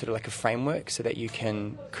you sort of like a framework so that you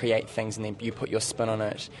can create things and then you put your spin on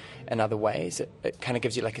it in other ways. It kind of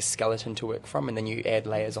gives you like a skeleton to work from, and then you add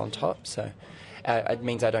layers on top. So it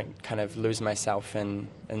means I don't kind of lose myself in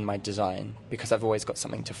my design, because I've always got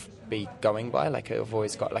something to be going by. Like, I've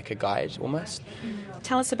always got like a guide almost.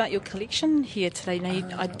 Tell us about your collection here today.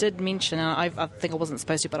 Now, I did mention, I think I wasn't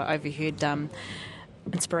supposed to, but I overheard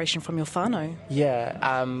inspiration from your whānau. Yeah,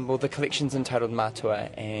 well, the collection's entitled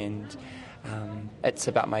Mātua, and it's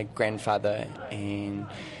about my grandfather and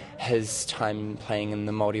his time playing in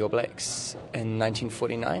the Maori All Blacks in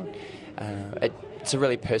 1949. It's a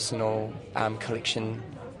really personal collection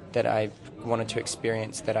that I wanted to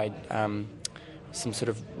experience, that I some sort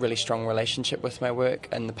of really strong relationship with my work.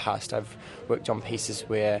 In the past, I've worked on pieces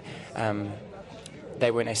where they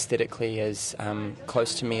weren't aesthetically as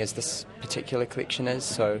close to me as this particular collection is,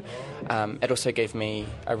 so it also gave me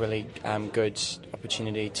a really good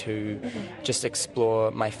opportunity to just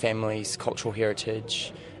explore my family's cultural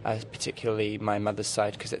heritage, particularly my mother's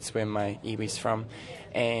side, because that's where my iwi's from,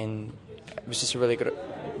 and it was just a really good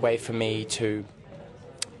way for me to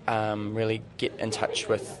really get in touch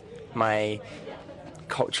with my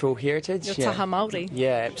cultural heritage. Your taha Māori.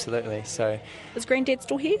 Yeah, absolutely. So, is Granddad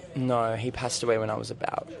still here? No, he passed away when I was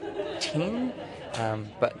about 10,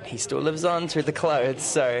 but he still lives on through the clothes.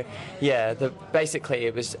 So, yeah, basically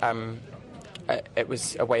it was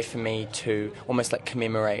a way for me to almost like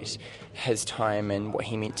commemorate his time and what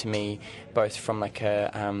he meant to me, both from like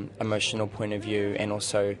a emotional point of view and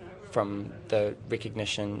also from the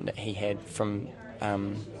recognition that he had from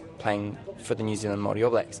playing for the New Zealand Maori All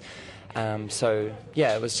Blacks. So,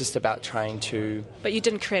 yeah, it was just about trying to... But you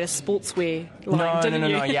didn't create a sportswear line, didn't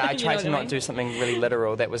you? No. Yeah, I tried to not do something really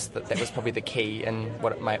literal. That was probably the key in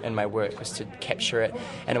my work, was to capture it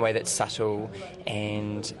in a way that's subtle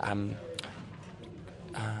and...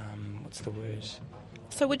 what's the word?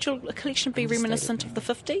 So would your collection be reminiscent of the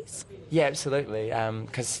 50s? Yeah, absolutely.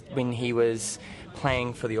 Because when he was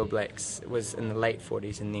playing for the All Blacks, it was in the late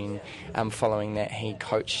 40s, and then following that he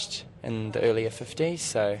coached in the earlier 50s.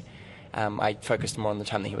 So... I focused more on the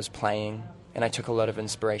time that he was playing, and I took a lot of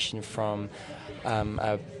inspiration from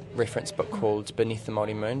a reference book called Beneath the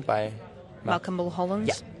Māori Moon by Malcolm Mulholland.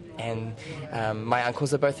 Yeah, and my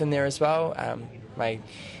uncles are both in there as well. My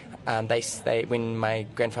when my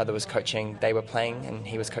grandfather was coaching, they were playing and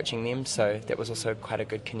he was coaching them, so that was also quite a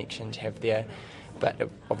good connection to have there. But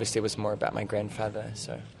it obviously was more about my grandfather.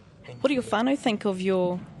 So, what do your whānau think of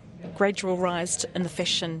your gradual rise in the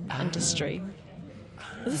fashion industry?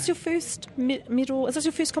 Is this your first medal? Is this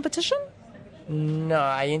your first competition? No,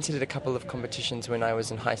 I entered a couple of competitions when I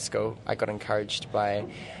was in high school. I got encouraged by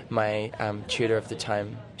my tutor of the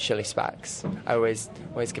time, Shirley Sparks. I always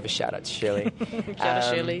give a shout out to Shirley. Shout out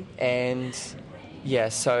Shirley. And yeah,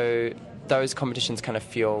 so those competitions kind of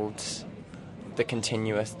fueled the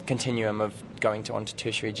continuum of going on to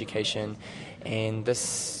tertiary education, and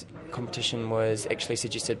this competition was actually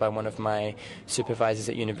suggested by one of my supervisors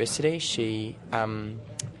at university. She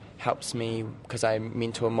helps me because I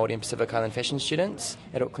mentor Maori and Pacific Island fashion students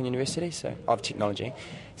at Auckland University, so of technology.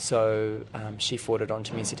 So she forwarded on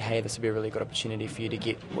to me and said, hey, this would be a really good opportunity for you to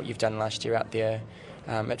get what you've done last year out there.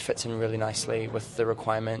 It fits in really nicely with the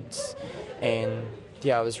requirements, and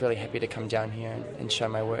yeah, I was really happy to come down here and show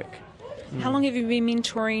my work. How long have you been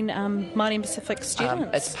mentoring Maori and Pacific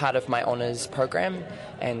students? It's part of my honours program,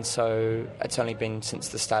 and so it's only been since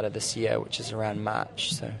the start of this year, which is around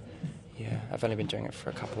March. So yeah, I've only been doing it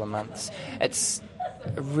for a couple of months. It's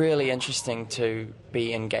really interesting to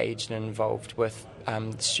be engaged and involved with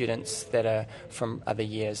students that are from other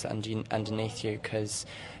years underneath you, because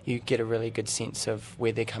you get a really good sense of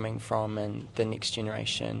where they're coming from and the next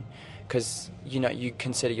generation. Because you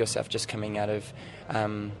consider yourself just coming out of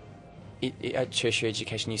tertiary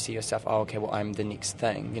education, you see yourself, I'm the next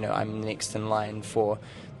thing, I'm next in line for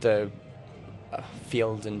the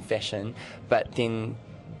field in fashion, but then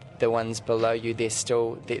the ones below you, they're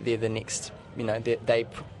the next, they're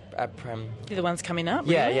the ones coming up.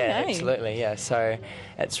 Yeah, really? yeah, Hey. Absolutely, yeah. So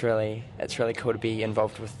it's really cool to be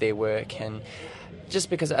involved with their work, and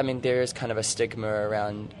just because there is kind of a stigma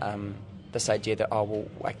around this idea that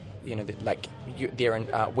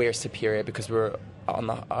we're superior because we're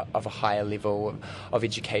of a higher level of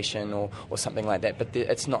education or something like that, but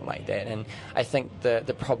it's not like that. And I think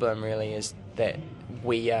the problem really is that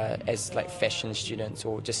we as fashion students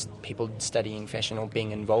or just people studying fashion or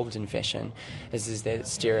being involved in fashion is that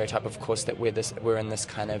stereotype, of course, that we're in this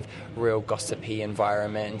kind of real gossipy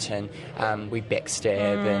environment, and we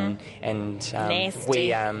backstab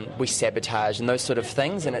and we sabotage and those sort of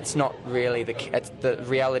things, and it's not really the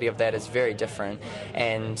reality of that is very different.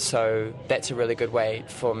 And so that's a really good way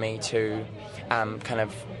for me to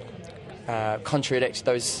contradict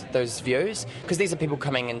those views, because these are people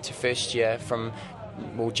coming into first year from,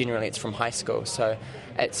 generally it's from high school, so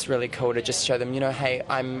it's really cool to just show them, hey,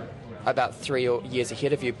 I'm about 3 years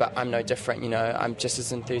ahead of you, but I'm no different, I'm just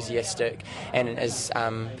as enthusiastic and as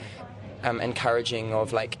encouraging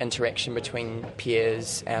of interaction between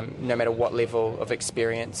peers, no matter what level of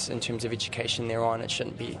experience in terms of education they're on. It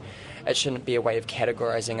shouldn't be a way of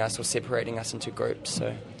categorising us or separating us into groups.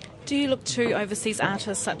 So, do you look to overseas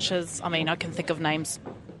artists such as, I can think of names,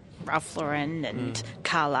 Ralph Lauren and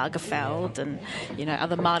Karl Lagerfeld and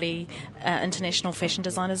other Māori international fashion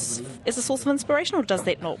designers as a source of inspiration, or does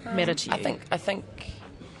that not matter to you? I think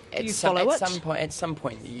at some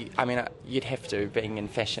point, you'd have to, being in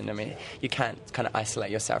fashion. You can't kind of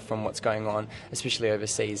isolate yourself from what's going on, especially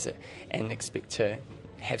overseas, and expect to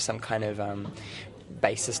have some kind of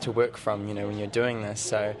basis to work from, when you're doing this.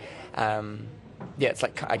 So, it's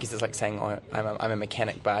I guess it's like saying, I'm a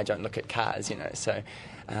mechanic, but I don't look at cars, So,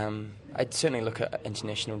 I'd certainly look at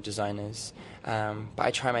international designers, but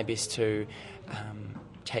I try my best to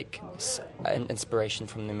take inspiration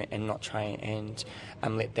from them and not try and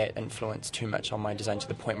let that influence too much on my design to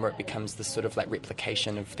the point where it becomes this sort of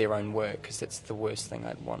replication of their own work, because that's the worst thing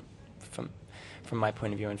I'd want from my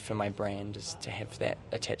point of view and for my brand, is to have that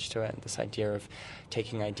attached to it, this idea of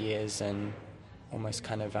taking ideas and almost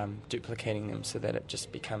kind of duplicating them so that it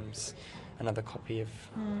just becomes another copy of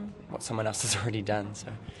what someone else has already done. So,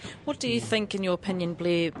 what do you think, in your opinion,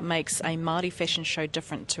 Blair, makes a Māori fashion show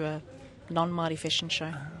different to a non-Māori fashion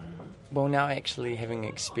show? Well, now actually having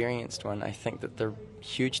experienced one, I think that the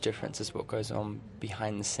huge difference is what goes on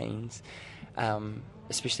behind the scenes.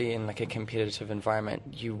 Especially in a competitive environment,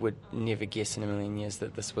 you would never guess in a million years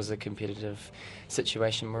that this was a competitive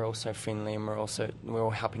situation. We're all so friendly, and we're all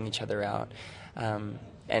helping each other out.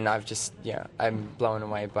 And I'm blown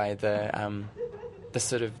away by the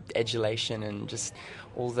sort of adulation and just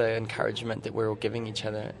all the encouragement that we're all giving each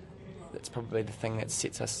other. That's probably the thing that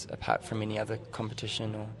sets us apart from any other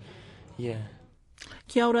competition.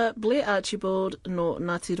 Kia ora, Blair Archibald no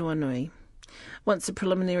Ngāti Ronui. Once the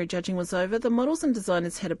preliminary judging was over, the models and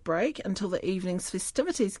designers had a break until the evening's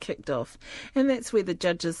festivities kicked off, and that's where the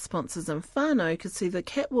judges, sponsors and whānau could see the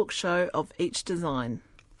catwalk show of each design.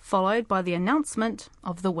 followed by the announcement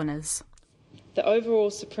of the winners. The overall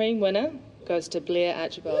supreme winner goes to Blair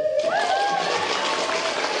Archibald.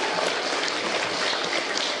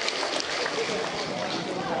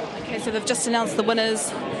 Okay, so they've just announced the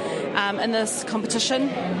winners in this competition.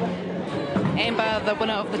 Amber, the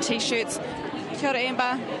winner of the T-shirts. Kia ora,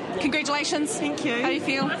 Amber. Congratulations. Thank you. How do you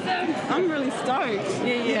feel? I'm really stoked.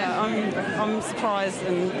 I'm surprised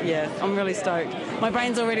and I'm really stoked. My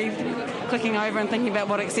brain's already clicking over and thinking about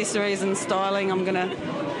what accessories and styling I'm going to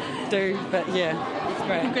do, but it's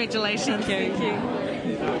great. Congratulations. Thank you.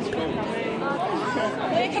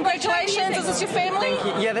 Yeah, congratulations. Is this your family? Thank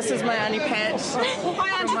you. Yeah, this is my Auntie Pat. Hi,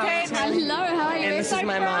 Auntie Pat. Hello, how are you? And this is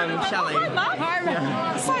my mum, Shelley. Hi, Mum. Hi,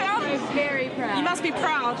 Mum. So, We're very proud. You must be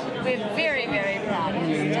proud. We're very, very proud.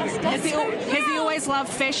 Has he always loved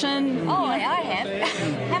fashion? Oh, I have.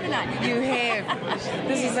 Haven't I? You have.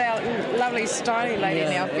 This is our lovely styling lady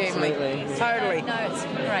in our family. Absolutely. Totally. No, it's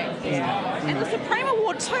great. Yeah. And the Supreme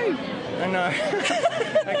Award too. I know.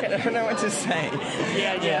 I don't know what to say.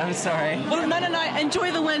 Yeah, I'm sorry. Well, no.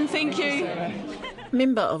 Enjoy the win. Thank you.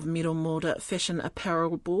 Member of Miro Mora Fashion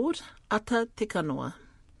Apparel Board, Ata Te Kanoa.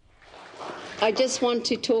 I just want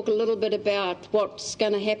to talk a little bit about what's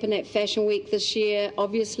going to happen at Fashion Week this year.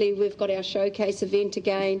 Obviously, we've got our showcase event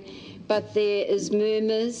again, but there is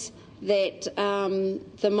murmurs that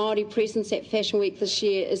the Māori presence at Fashion Week this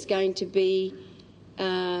year is going to be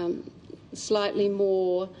slightly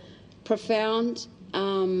more profound.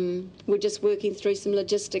 We're just working through some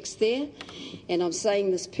logistics there, and I'm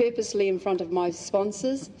saying this purposely in front of my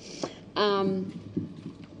sponsors.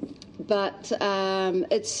 But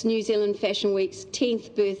it's New Zealand Fashion Week's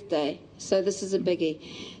 10th birthday, so this is a biggie.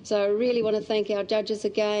 So I really want to thank our judges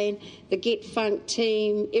again, the Get Funk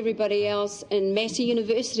team, everybody else, and Massey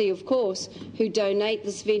University, of course, who donate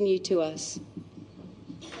this venue to us.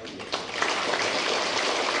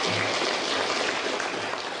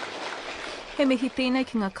 He mihi tēnei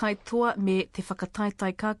ki ngā kaitoa me te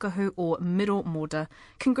whakataitai kākahu o Miro Mora.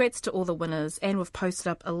 Congrats to all the winners, and we've posted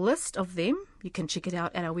up a list of them. You can check it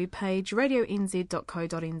out at our webpage,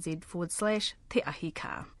 radionz.co.nz/Te Ahi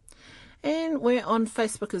Kaa. And we're on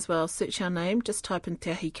Facebook as well. Search our name, just type in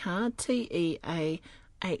Te Ahi Kaa, TEAHIKAA,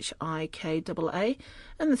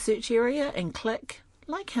 in the search area and click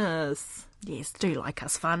like us. Yes, do like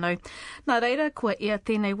us, whānau. Nā reira, kua ea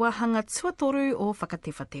tēnei wāhanga tuatoru o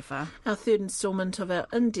Whakatewhatewha. Our third instalment of our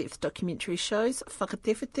in-depth documentary shows,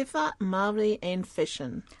 Whakatewhatewha, Maori and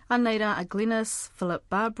Fashion. Aneira a Glenys, Philip,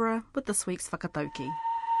 Barbara, with this week's Whakatauki.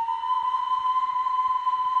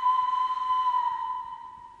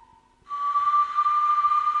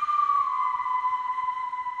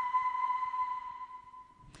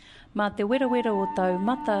 Mā te wera o tau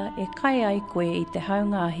mata e kai ai koe I te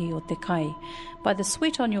haungahi o te kai. By the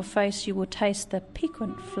sweat on your face you will taste the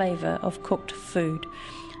piquant flavour of cooked food.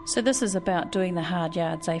 So this is about doing the hard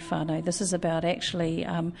yards, whānau? This is about actually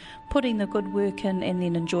putting the good work in and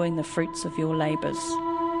then enjoying the fruits of your labours.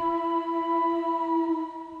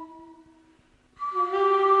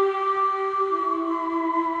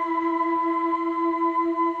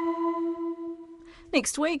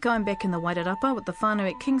 Next week, I'm back in the Wairarapa with the whānau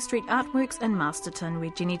at King Street Artworks in Masterton, where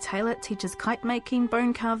Jenny Taylor teaches kite making,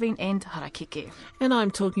 bone carving and harakeke. And I'm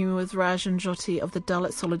talking with Rajan Jyoti of the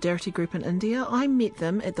Dalit Solidarity Group in India. I met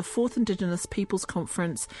them at the 4th Indigenous Peoples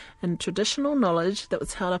Conference in Traditional Knowledge that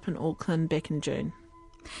was held up in Auckland back in June.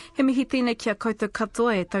 He mihi tēnei kia koutou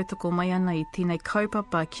katoa e tautoko mai ana I tēnei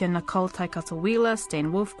kaupapa kia Nicole Taikato Wheeler,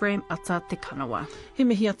 Stan Wolfgram, Ata Te Kanoa. He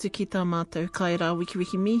mihi atu ki tā mātou, kai rā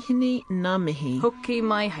wikiwiki mihini, nā mihi. Hoki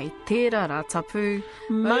mai hei tērā rā tapu,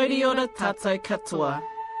 Mauri ora tātou katoa.